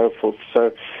on and so forth.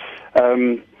 So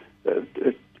a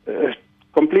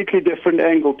completely different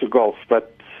angle to golf,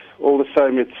 but all the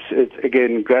same it's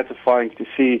again gratifying to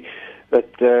see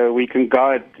that we can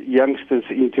guide youngsters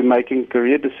into making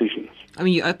career decisions. I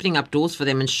mean, you're opening up doors for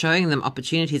them and showing them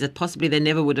opportunities that possibly they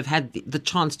never would have had the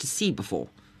chance to see before.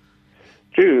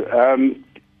 True.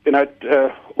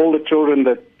 All the children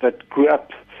that grew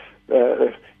up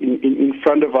in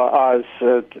front of our eyes,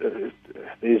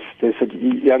 there's a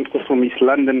youngster from East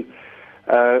London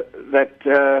that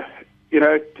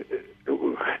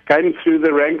came through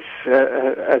the ranks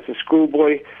as a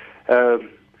schoolboy.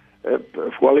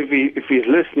 Well, if he's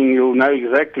listening, you'll know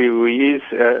exactly who he is.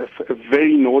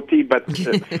 Very naughty, but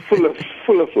full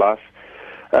of life.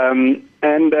 And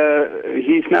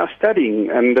he's now studying,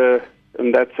 and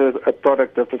that's a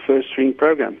product of the First Swing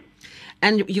program.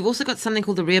 And you've also got something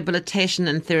called the Rehabilitation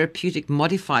and Therapeutic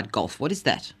Modified Golf. What is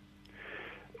that?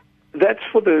 That's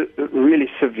for the really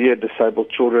severe disabled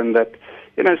children that,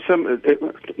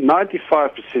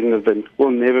 95% of them will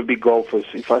never be golfers.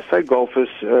 If I say golfers,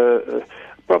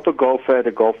 proper golfer at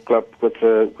a golf club with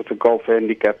a golf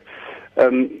handicap,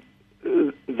 for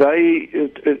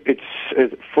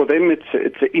them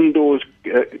it's an indoors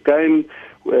game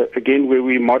again, where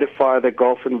we modify the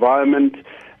golf environment,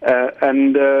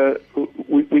 and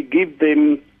we give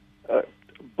them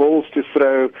balls to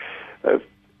throw.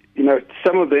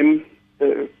 Some of them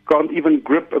can't even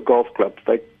grip a golf club.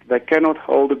 They cannot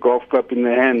hold a golf club in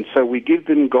their hand, so we give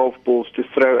them golf balls to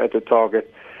throw at a target,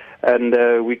 and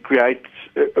we create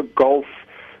a golf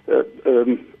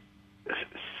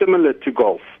similar to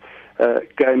golf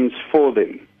games for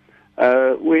them,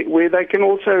 where they can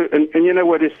also, and you know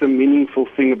what is the meaningful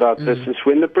thing about this is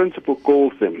when the principal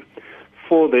calls them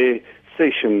for their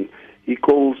session, he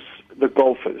calls the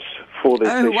golfers for their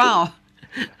session. Oh, wow.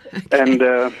 And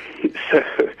so,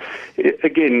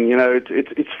 again,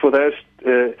 it's for those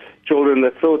children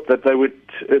that thought that they would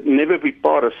never be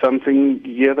part of something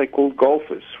here they call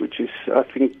golfers, which is, I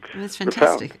think, that's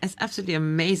fantastic. It's absolutely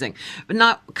amazing. But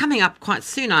now, coming up quite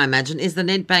soon, I imagine, is the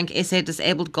Nedbank SA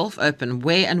Disabled Golf Open.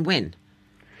 Where and when?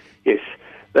 Yes,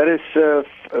 that is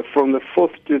from the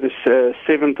 4th to the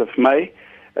 7th of May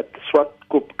at the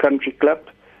Swartkop Country Club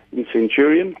in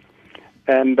Centurion.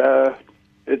 And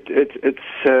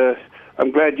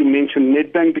I'm glad you mentioned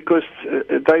Nedbank because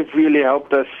they've really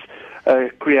helped us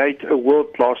create a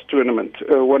world-class tournament.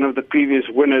 One of the previous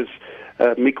winners,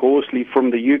 Mick Horsley from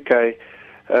the UK,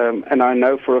 and I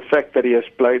know for a fact that he has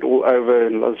played all over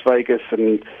in Las Vegas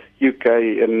and UK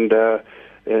and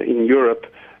in Europe,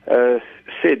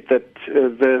 said that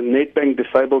the Nedbank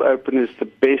Disabled Open is the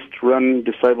best-run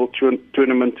disabled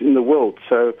tournament in the world.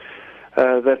 So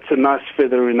that's a nice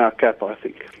feather in our cap, I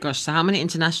think. Gosh, so how many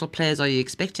international players are you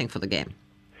expecting for the game?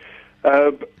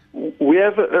 We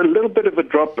have a little bit of a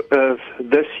drop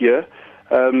this year.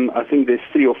 I think there's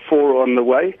 3 or 4 on the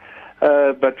way,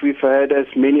 but we've had as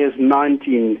many as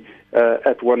 19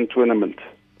 at one tournament.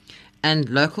 And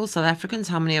local South Africans,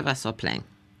 how many of us are playing?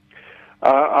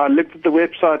 I looked at the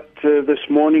website this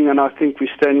morning, and I think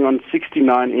we're standing on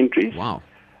 69 entries. Wow.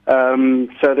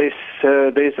 So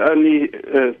there's only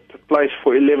a place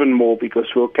for 11 more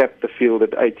because we'll cap the field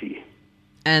at 80.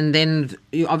 And then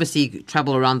you obviously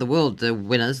travel around the world. The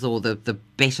winners or the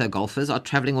better golfers are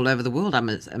traveling all over the world, I'm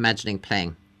imagining,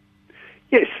 playing.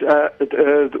 Yes.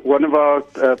 One of our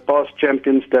past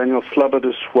champions, Daniel Slubbert,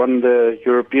 won the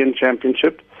European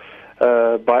Championship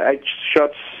by 8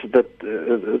 shots.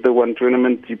 The one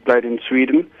tournament he played in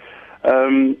Sweden.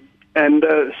 So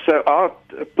our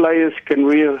players can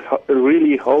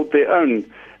really hold their own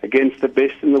against the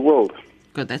best in the world.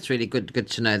 Good, that's really good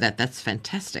to know that. That's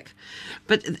fantastic.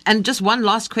 And just one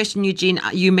last question, Eugene.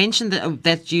 You mentioned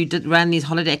that you ran these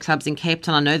holiday clubs in Cape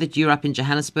Town. I know that you're up in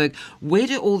Johannesburg. Where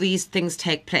do all these things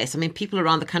take place? I mean, people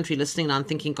around the country listening now and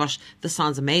thinking, gosh, this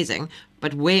sounds amazing.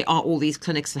 But where are all these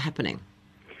clinics happening?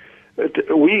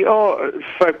 We are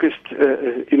focused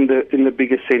in the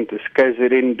bigger centres,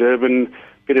 KZN, Durban,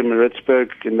 Pietermaritzburg,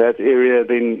 in that area.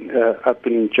 Then up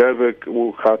in Joburg,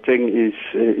 Gauteng is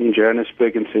in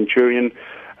Johannesburg and Centurion.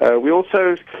 We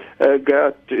also go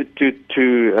out to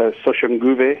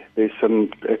Soshanguve. There's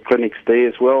some clinics there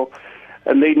as well.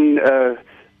 And then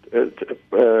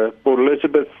Port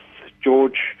Elizabeth,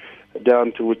 George,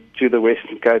 down to the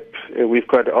Western Cape. We've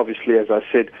got, obviously, as I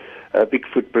said, a big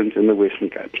footprint in the Western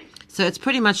Cape. So it's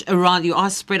pretty much around, you are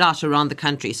spread out around the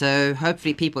country. So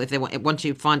hopefully people, if they want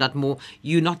to find out more,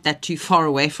 you're not that too far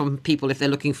away from people if they're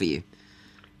looking for you.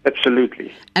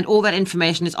 Absolutely. And all that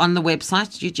information is on the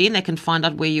website, Eugene. They can find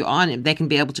out where you are and they can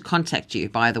be able to contact you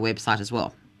via the website as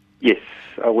well. Yes.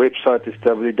 Our website is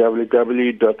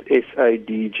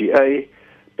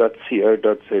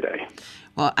www.sadga.co.za.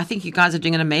 Well, I think you guys are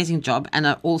doing an amazing job and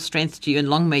all strength to you and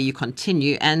long may you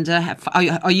continue. And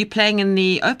are you playing in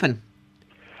the Open?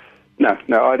 No,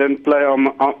 I don't play. I'm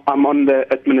on the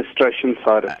administration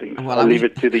side of things. I'll leave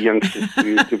it to the youngsters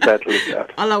to battle it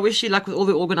out. Well, I wish you luck with all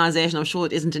the organisation. I'm sure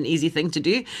it isn't an easy thing to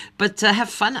do. But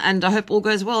have fun and I hope all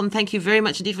goes well. And thank you very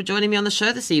much indeed for joining me on the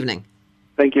show this evening.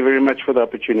 Thank you very much for the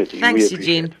opportunity. Thanks,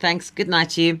 Eugene. Thanks. Good night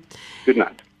to you. Good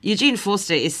night. Eugene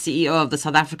Forster is CEO of the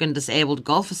South African Disabled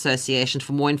Golf Association.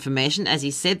 For more information, as he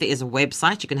said, there is a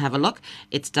website. You can have a look.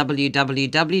 It's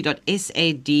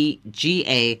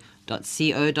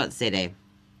www.sadga.co.za.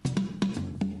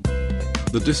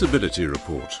 The Disability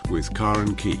Report with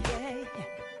Karen Key.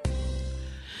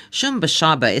 Shumba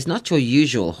Shaba is not your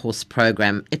usual horse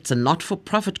program. It's a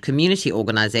not-for-profit community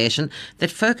organisation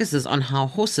that focuses on how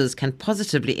horses can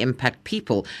positively impact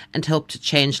people and help to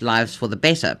change lives for the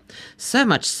better. So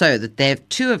much so that they have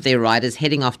 2 of their riders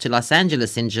heading off to Los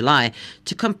Angeles in July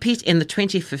to compete in the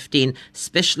 2015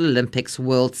 Special Olympics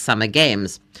World Summer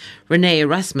Games. Renee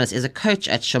Erasmus is a coach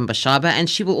at Shumba Shaba and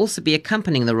she will also be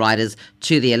accompanying the riders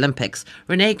to the Olympics.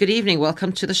 Renee, good evening.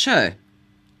 Welcome to the show.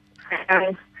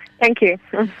 Hi. Thank you.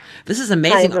 This is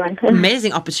amazing, everyone.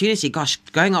 amazing opportunity. Gosh,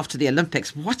 going off to the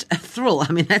Olympics, what a thrill!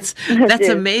 I mean, that's It is,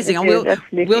 amazing. it And is,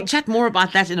 absolutely. we'll chat more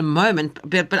about that in a moment.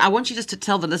 But I want you just to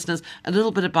tell the listeners a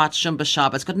little bit about Shumba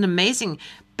Shaba. It's got an amazing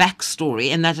backstory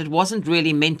in that it wasn't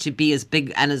really meant to be as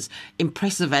big and as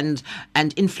impressive and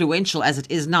influential as it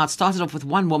is now. It started off with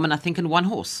one woman, I think, and one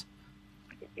horse.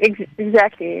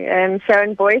 Exactly.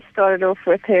 Sharon Boyce started off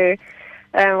with her,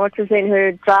 what was then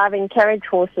her driving carriage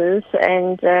horses,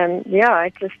 and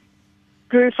it just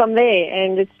grew from there,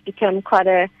 and it's become quite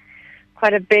a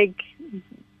big,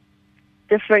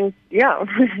 different,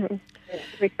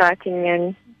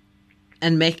 exciting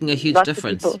and making a huge lots of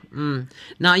difference. people.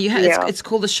 Now you have Yeah. it's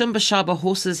called the Shumba Shaba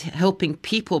Horses Helping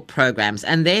People programs,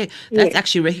 and that's Yes.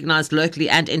 actually recognised locally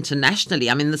and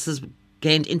internationally. I mean, this has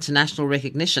gained international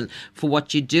recognition for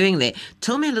what you're doing there.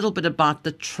 Tell me a little bit about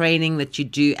the training that you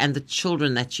do and the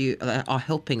children that you are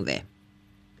helping there.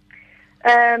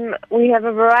 We have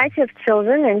a variety of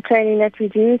children and training that we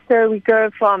do. So we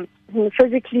go from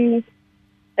physically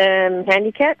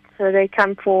handicapped, so they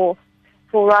come for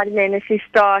riding. They initially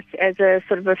start as a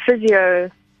sort of a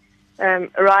physio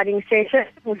riding session,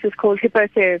 which is called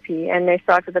hippotherapy, and they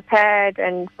start with a pad,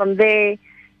 and from there,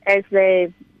 as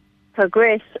they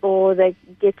progress or they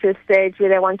get to a stage where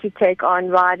they want to take on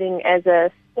riding as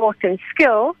a sport and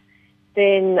skill,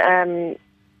 then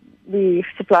we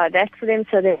supply that for them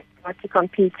so they want to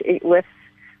compete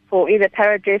for either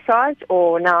para dressage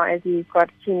or now, as we've got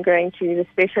a team going to the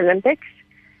Special Olympics.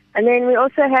 And then we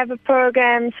also have a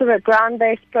program, sort of a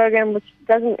ground-based program, which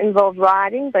doesn't involve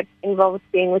riding but involves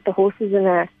being with the horses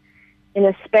in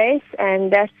a space,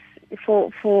 and that's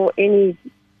for any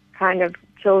kind of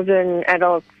children,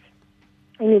 adults,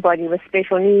 anybody with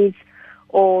special needs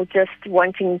or just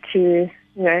wanting to,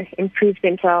 improve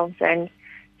themselves. And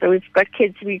so we've got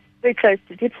kids, we're very close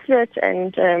to Diepsloot,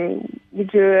 and we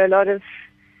do a lot of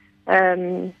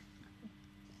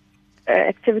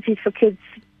activities for kids,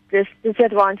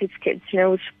 disadvantaged kids,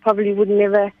 which probably would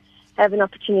never have an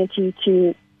opportunity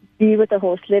to be with a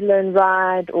horse, let alone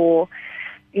ride or,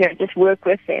 just work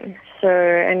with them. So,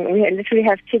 and we literally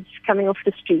have kids coming off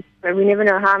the street, but we never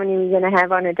know how many we're going to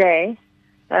have on a day.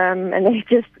 And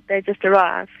they just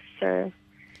arrive. So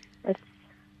it's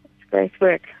great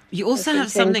work. You also have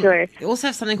something. You also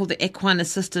have something called the equine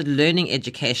assisted learning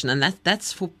education, and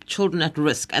that's for children at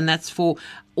risk, and that's for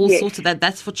all sorts of that.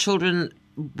 That's for children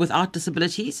without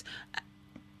disabilities.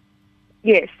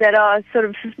 Yes, that are sort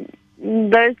of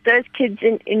those kids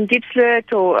in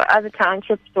Diepsloot or other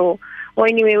townships or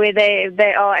anywhere where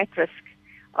they are at risk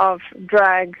of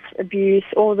drugs, abuse,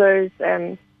 all those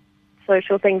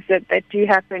social things that do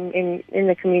happen in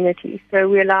the community. So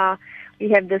we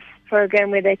have this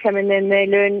program where they come in and they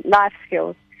learn life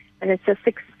skills, and it's a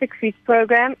six-week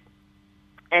program,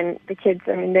 and the kids,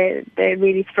 they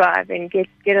really thrive and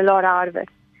get a lot out of it,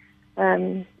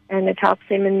 and it helps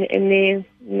them in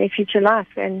their future life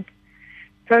and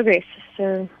progress.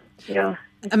 So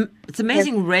it's an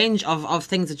amazing range of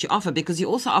things that you offer, because you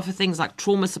also offer things like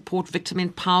trauma support, victim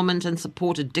empowerment and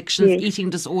support, addictions, eating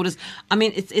disorders. I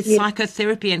mean, it's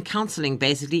psychotherapy and counselling,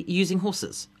 basically, using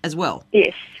horses as well.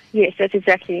 Yes, that's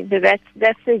exactly. That's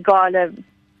the GALA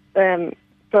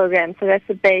program. So that's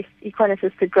the base,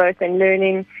 equine-assisted growth and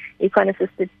learning,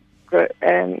 equine-assisted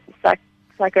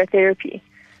psychotherapy.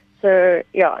 So,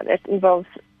 that involves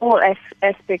all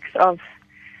aspects of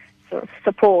sort of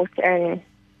support and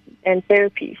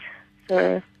therapies,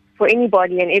 so for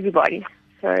anybody and everybody.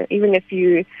 So even if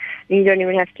you don't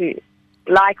even have to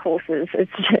like horses,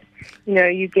 it's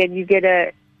you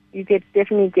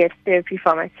definitely get therapy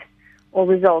from it or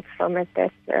results from it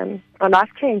that are life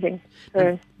changing.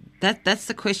 So that's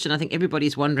the question. I think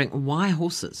everybody's wondering, why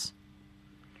horses?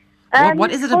 What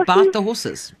is it horses, about the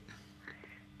horses?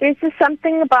 There's just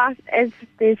something about, as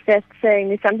there's that saying,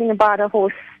 there's something about a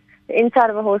horse, the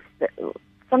inside of a horse.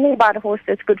 Something about a horse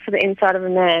that's good for the inside of a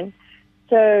man.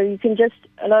 So you can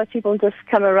a lot of people just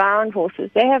come around horses.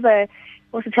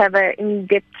 Horses have an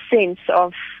in-depth sense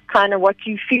of kind of what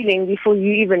you're feeling before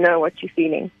you even know what you're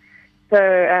feeling.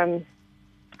 So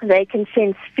they can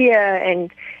sense fear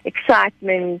and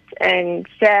excitement and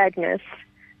sadness,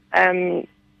 and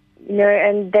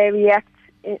they react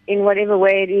in whatever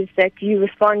way it is that you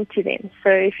respond to them. So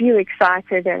if you're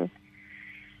excited and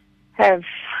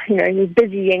you're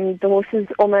busy, and the horses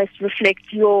almost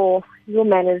reflect your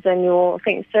manners and your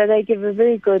things. So they give a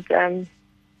very good kind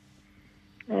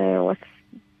of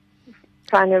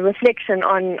reflection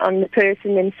on the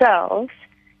person themselves,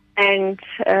 and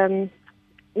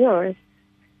you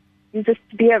just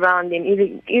be around them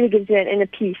either gives you an inner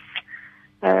peace.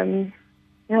 And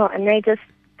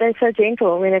they're so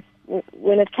gentle when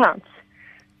when it counts.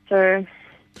 So.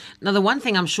 Now, the one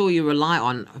thing I'm sure you rely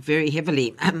on very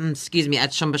heavily, at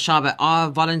Shumbashaba, are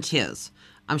volunteers.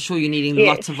 I'm sure you're needing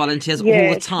lots of volunteers all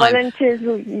the time.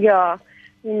 Volunteers, yeah.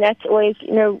 And that's always,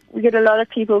 we get a lot of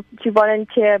people to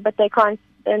volunteer, but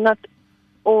they're not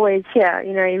always here.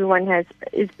 Everyone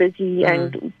is busy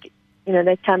and,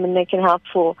 they come and they can help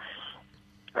for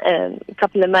a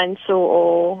couple of months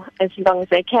or as long as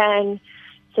they can.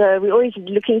 So we're always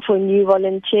looking for new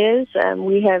volunteers.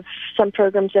 We have some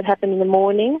programs that happen in the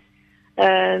morning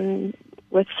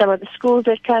with some of the schools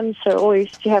that come. So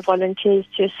always to have volunteers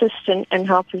to assist and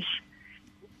help us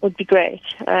would be great.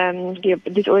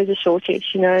 There's always a shortage,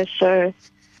 So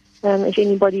if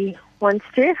anybody wants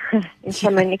to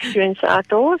come and experience the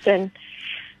outdoors, and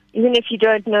even if you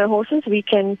don't know horses, we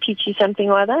can teach you something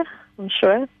or other, I'm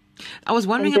sure. I was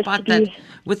wondering about that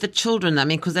with the children.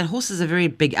 Because that horse is a very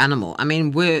big animal.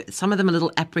 Were some of them a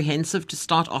little apprehensive to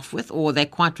start off with, or they're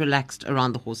quite relaxed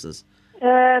around the horses?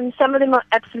 Some of them are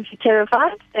absolutely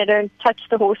terrified. They don't touch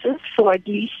the horses for at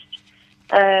least,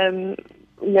 in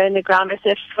the ground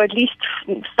for at least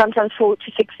sometimes 4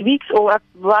 to 6 weeks, or up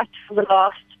right for the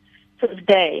last sort of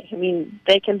day.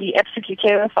 They can be absolutely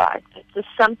terrified. There's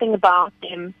something about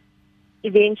them.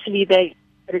 Eventually, they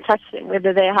touch them,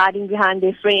 whether they're hiding behind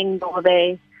their friend or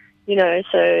they,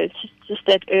 so it's just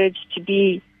that urge to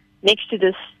be next to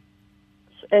this,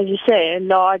 as you say, a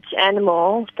large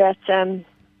animal that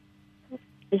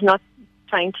is not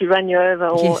trying to run you over.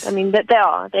 Or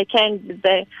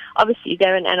Yes. Obviously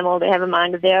they're an animal, they have a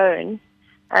mind of their own,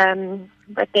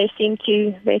 but they seem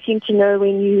to know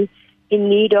when you in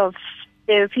need of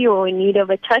therapy or in need of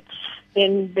a touch,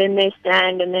 then they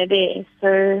stand and they're there. So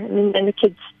and the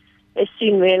kids, they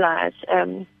soon realize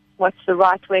what's the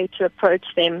right way to approach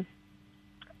them.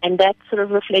 And that sort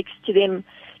of reflects to them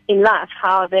in life,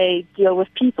 how they deal with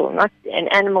people,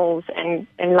 and animals and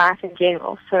life in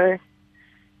general. So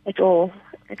it all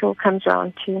comes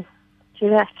down to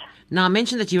that. Now, I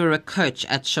mentioned that you were a coach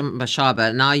at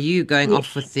Shumbashaba. Now, you going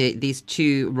off with these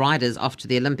two riders off to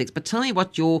the Olympics. But tell me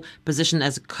what your position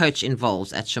as a coach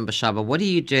involves at Shumbashaba. What are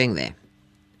you doing there?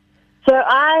 So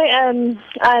I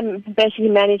basically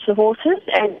manage the horses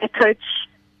and a coach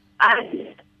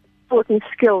sport and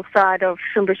skill side of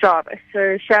Shumbashaba.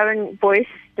 So Sharon Boyce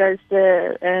does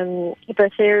the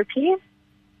hippotherapy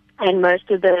and most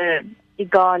of the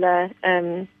Igala,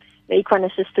 the equine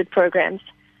assisted programs.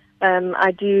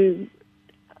 I do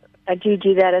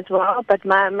that as well, but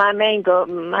my main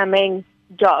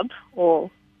job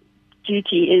or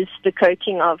duty is the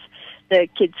coaching of the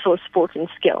kids for sport and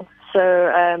skill.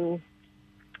 So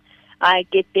I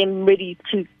get them ready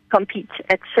to compete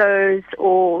at shows,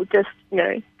 or just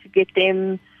to get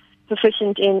them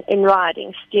proficient in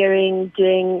riding, steering,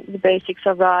 doing the basics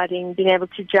of riding, being able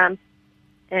to jump,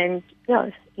 and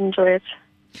enjoy it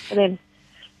for them.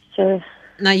 So.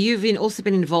 Now, you've also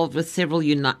been involved with several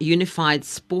unified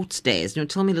sports days.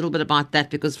 Tell me a little bit about that,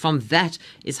 because from that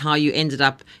is how you ended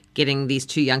up getting these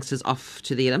two youngsters off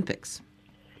to the Olympics.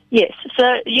 Yes,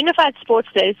 so Unified Sports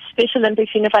Day, Special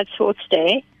Olympics Unified Sports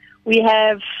Day, we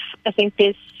have, I think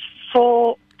there's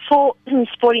four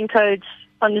sporting codes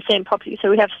on the same property.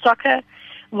 So we have soccer,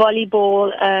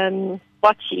 volleyball,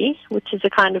 bocce, which is a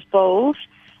kind of bowls,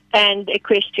 and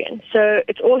equestrian. So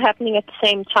it's all happening at the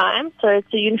same time. So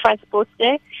it's a Unified Sports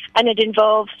Day, and it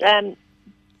involves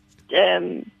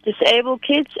disabled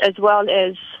kids as well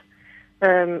as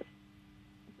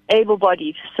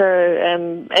able-bodied,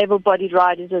 so able-bodied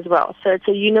riders as well. So it's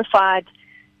a unified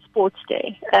sports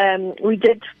day. We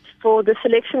did, for the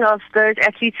selection of those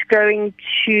athletes going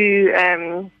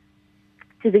to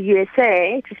the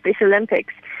USA, to Special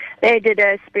Olympics, they did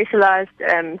a specialized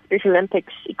Special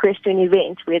Olympics equestrian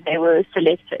event where they were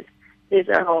selected. There's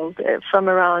a whole, from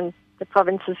around the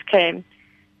provinces came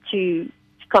to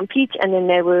compete, and then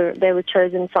they were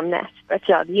chosen from that. But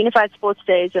yeah, the Unified Sports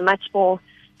Day is a much more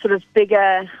sort of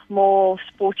bigger, more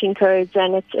sporting codes,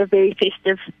 and it's a very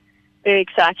festive, very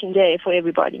exciting day for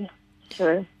everybody.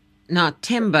 So. Now,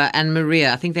 Themba and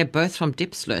Maria, I think they're both from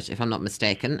Diepsloot, if I'm not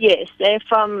mistaken. Yes, they're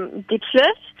from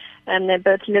Diepsloot, and they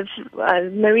both live.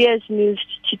 Maria's moved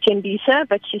to Tembisa,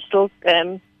 but she still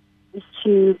is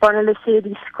to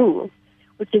Bonalesedi School,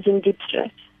 which is in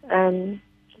Diepsloot,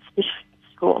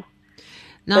 school.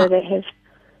 Now, so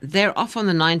they're off on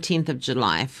the 19th of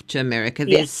July to America.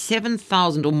 Yes. There's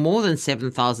 7,000 or more than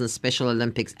 7,000 Special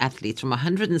Olympics athletes from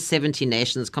 170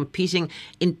 nations competing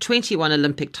in 21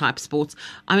 Olympic-type sports.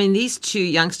 I mean, these two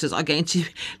youngsters are going to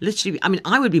literally...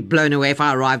 I would be blown away if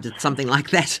I arrived at something like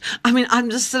that.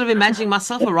 I'm just sort of imagining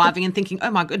myself arriving and thinking,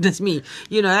 oh, my goodness me,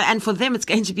 and for them it's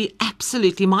going to be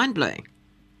absolutely mind-blowing.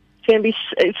 going to be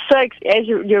as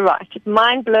you're right,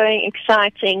 mind-blowing,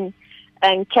 exciting,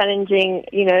 and challenging,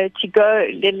 to go,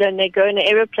 let alone they go in an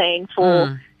aeroplane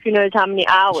for who knows how many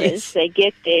hours. Yes. They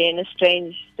get there in a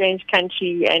strange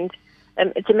country, and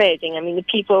it's amazing. I mean, the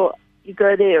people, you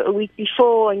go there a week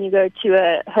before and you go to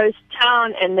a host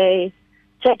town and they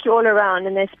take you all around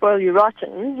and they spoil you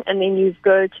rotten, and then you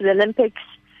go to the Olympics,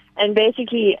 and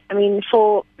basically, I mean,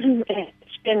 for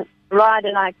a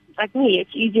rider like me, it's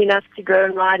easy enough to go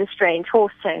and ride a strange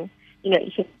horse, and,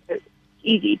 you can go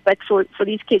easy. But for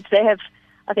these kids, they have,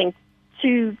 I think,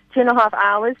 2.5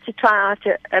 hours to try out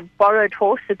a borrowed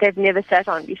horse that they've never sat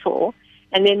on before,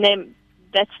 and then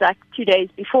that's like 2 days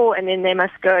before, and then they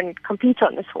must go and compete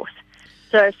on this horse.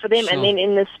 So for them, Sure. and then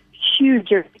in this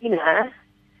huge arena,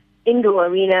 indoor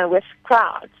arena with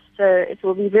crowds, so it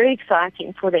will be very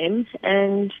exciting for them,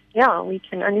 and we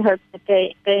can only hope that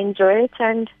they enjoy it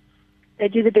and they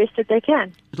do the best that they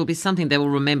can. It'll be something they will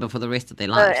remember for the rest of their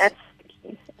lives.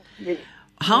 Absolutely.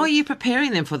 How are you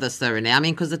preparing them for this, though, Renee? I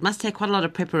mean, because it must take quite a lot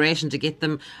of preparation to get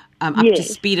them up to Yes.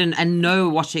 speed and know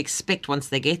what to expect once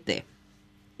they get there.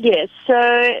 Yes. So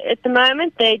at the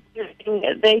moment they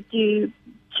do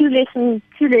two lessons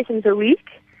a week,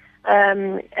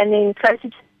 and then closer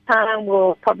to time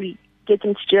we'll probably get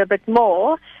them to do a bit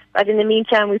more. But in the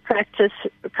meantime, we practice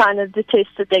kind of the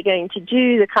tests that they're going to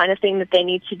do, the kind of thing that they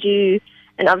need to do,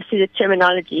 and obviously the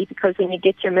terminology, because when you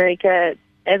get to America,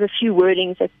 they have a few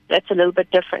wordings that's a little bit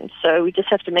different. So we just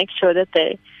have to make sure that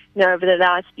they know over the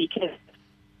loudspeaker,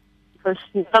 because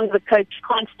some of the coach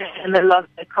can't stand in the middle of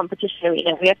the competition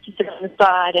arena. We have to sit on the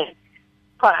side and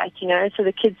quiet, so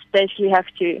the kids basically have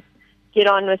to get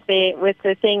on with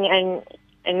the thing,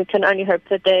 and we can only hope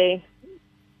that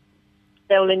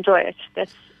they'll enjoy it.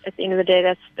 That's, at the end of the day,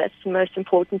 that's the most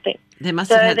important thing. They must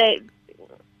So have had,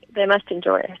 they must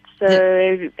enjoy it.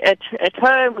 So at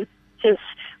home,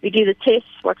 we do the tests,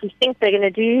 what we think they're going to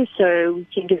do, so we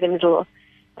can give them little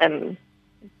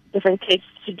different tests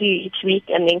to do each week,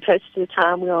 and then close to the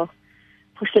time we'll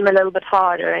push them a little bit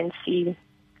harder and see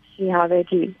how they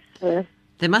do. So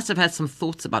they must have had some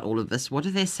thoughts about all of this. What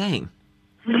are they saying?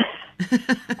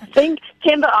 I think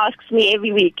Timber asks me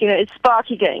every week, is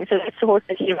Sparky going? So that's the horse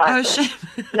that he rides. Oh,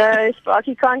 shame. No,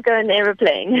 Sparky can't go in the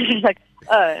aeroplane. He's like,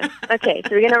 oh, okay, so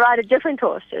we're going to ride a different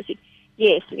horse. So I said,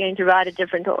 yes, we're going to ride a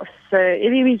different horse. So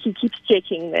every week he keeps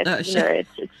checking that,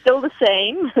 it's still the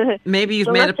same. Maybe you've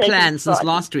Still made not a plan taking since Sparky.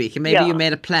 last week, and maybe Yeah. you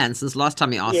made a plan since last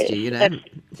time he asked Yes, you,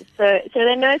 So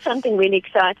they know something really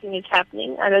exciting is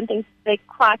happening. I don't think they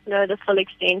quite know the full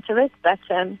extent of it, but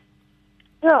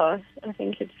I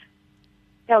think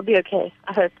they'll be okay,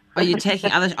 I hope. Are you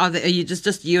taking are you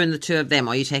just you and the two of them?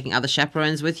 Are you taking other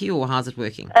chaperones with you, or how's it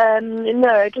working?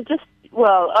 No,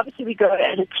 obviously we go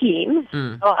as a team,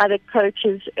 or other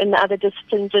coaches in the other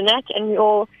disciplines and that, and we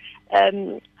all,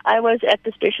 I was at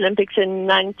the Special Olympics in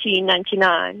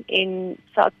 1999 in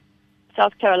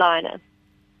South Carolina,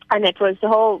 and it was the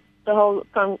whole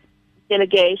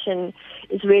delegation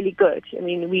is really good. I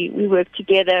mean, we work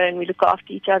together and we look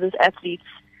after each other's athletes.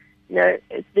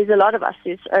 There's a lot of us.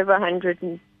 There's over 100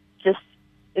 and just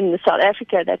in the South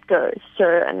Africa that goes. So,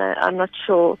 and I'm not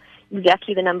sure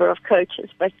exactly the number of coaches,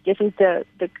 but definitely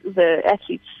the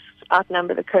athletes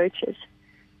outnumber the coaches.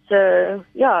 So,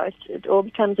 it all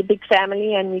becomes a big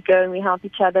family, and we go and we help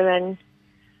each other, and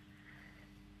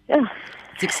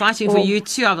It's exciting for you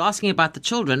too. I was asking about the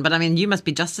children, but I mean, you must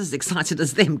be just as excited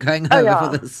as them going over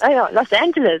for this. Oh, yeah, Los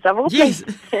Angeles. I've also, Yes.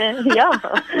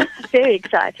 very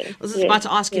exciting. I was just about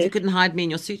to ask if you couldn't hide me in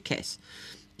your suitcase.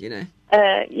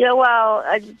 Well,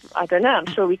 I don't know. I'm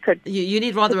sure we could. You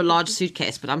need rather a large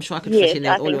suitcase, but I'm sure I could Yes, fit in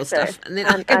there I with all your think so. stuff. And then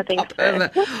I can I think pop so.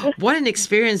 over. What an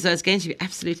experience, though. It's going to be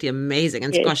absolutely amazing.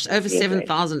 And Yes, gosh, over yes,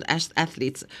 7,000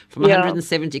 athletes from Yeah.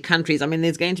 170 countries. I mean,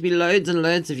 there's going to be loads and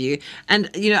loads of you. And,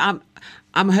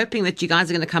 I'm hoping that you guys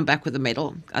are going to come back with a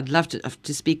medal. I'd love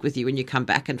to speak with you when you come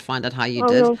back and find out how you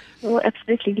did. We'll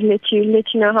absolutely let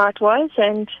you know how it was,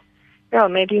 and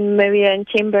maybe Maria and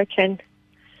Timber can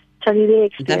tell you their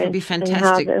experience. That would be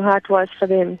fantastic. And how it was for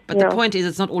them. But the point is,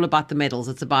 it's not all about the medals.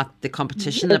 It's about the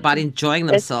competition, about enjoying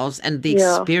themselves and the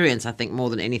experience, I think, more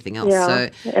than anything else. Yeah, So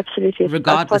absolutely.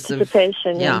 regardless of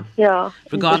participation,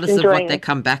 regardless just of what enjoying they it.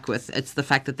 come back with, it's the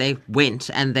fact that they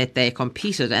went and that they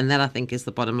competed, and that I think is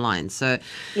the bottom line. So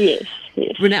Yes.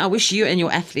 Renee, I wish you and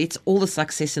your athletes all the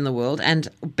success in the world, and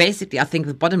basically I think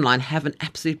the bottom line, have an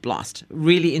absolute blast.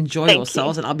 Really enjoy Thank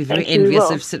yourselves, you. and I'll be very Thank you, envious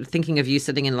we of thinking of you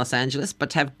sitting in Los Angeles,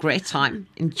 but have a great time.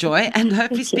 Enjoy, and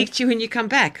hopefully speak to you when you come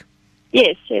back.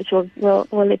 Yes, we'll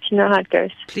let you know how it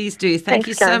goes. Please do. Thank Thanks,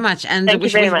 you so Karen. much, and Thank you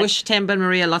wish very much. Temba and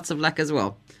Maria lots of luck as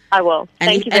well. I will. And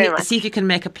Thank you very much. see if you can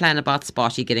make a plan about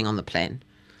Sparty getting on the plane.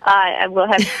 I will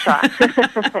have to try.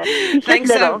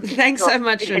 Thanks so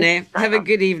much, Renee. Have a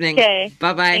good evening. Okay.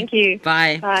 Bye-bye. Thank you.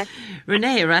 Bye. Bye.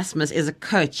 Renee Erasmus is a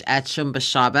coach at Shumba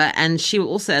Shaba, and she will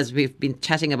also, as we've been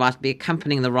chatting about, be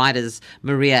accompanying the riders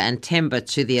Maria and Temba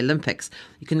to the Olympics.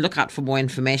 You can look out for more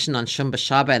information on Shumba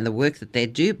Shaba and the work that they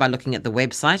do by looking at the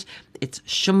website. It's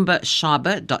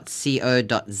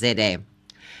shumbashaba.co.za.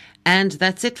 And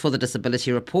that's it for the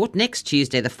Disability Report. Next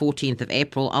Tuesday, the 14th of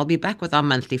April, I'll be back with our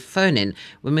monthly phone-in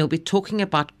when we'll be talking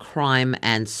about crime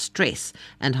and stress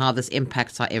and how this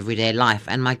impacts our everyday life.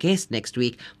 And my guest next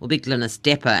week will be Glynis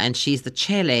Depper, and she's the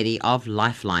chairlady of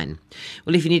Lifeline.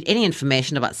 Well, if you need any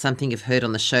information about something you've heard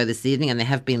on the show this evening, and there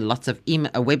have been lots of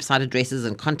website addresses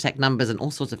and contact numbers and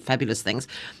all sorts of fabulous things,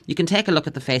 you can take a look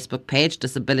at the Facebook page,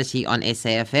 Disability on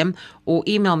SAFM, or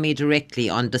email me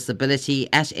directly on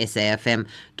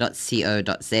disability@safm.co.za.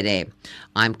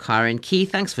 I'm Karen Key.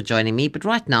 Thanks for joining me. But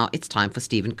right now, it's time for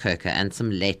Stephen Kirker and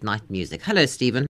some late night music. Hello, Stephen.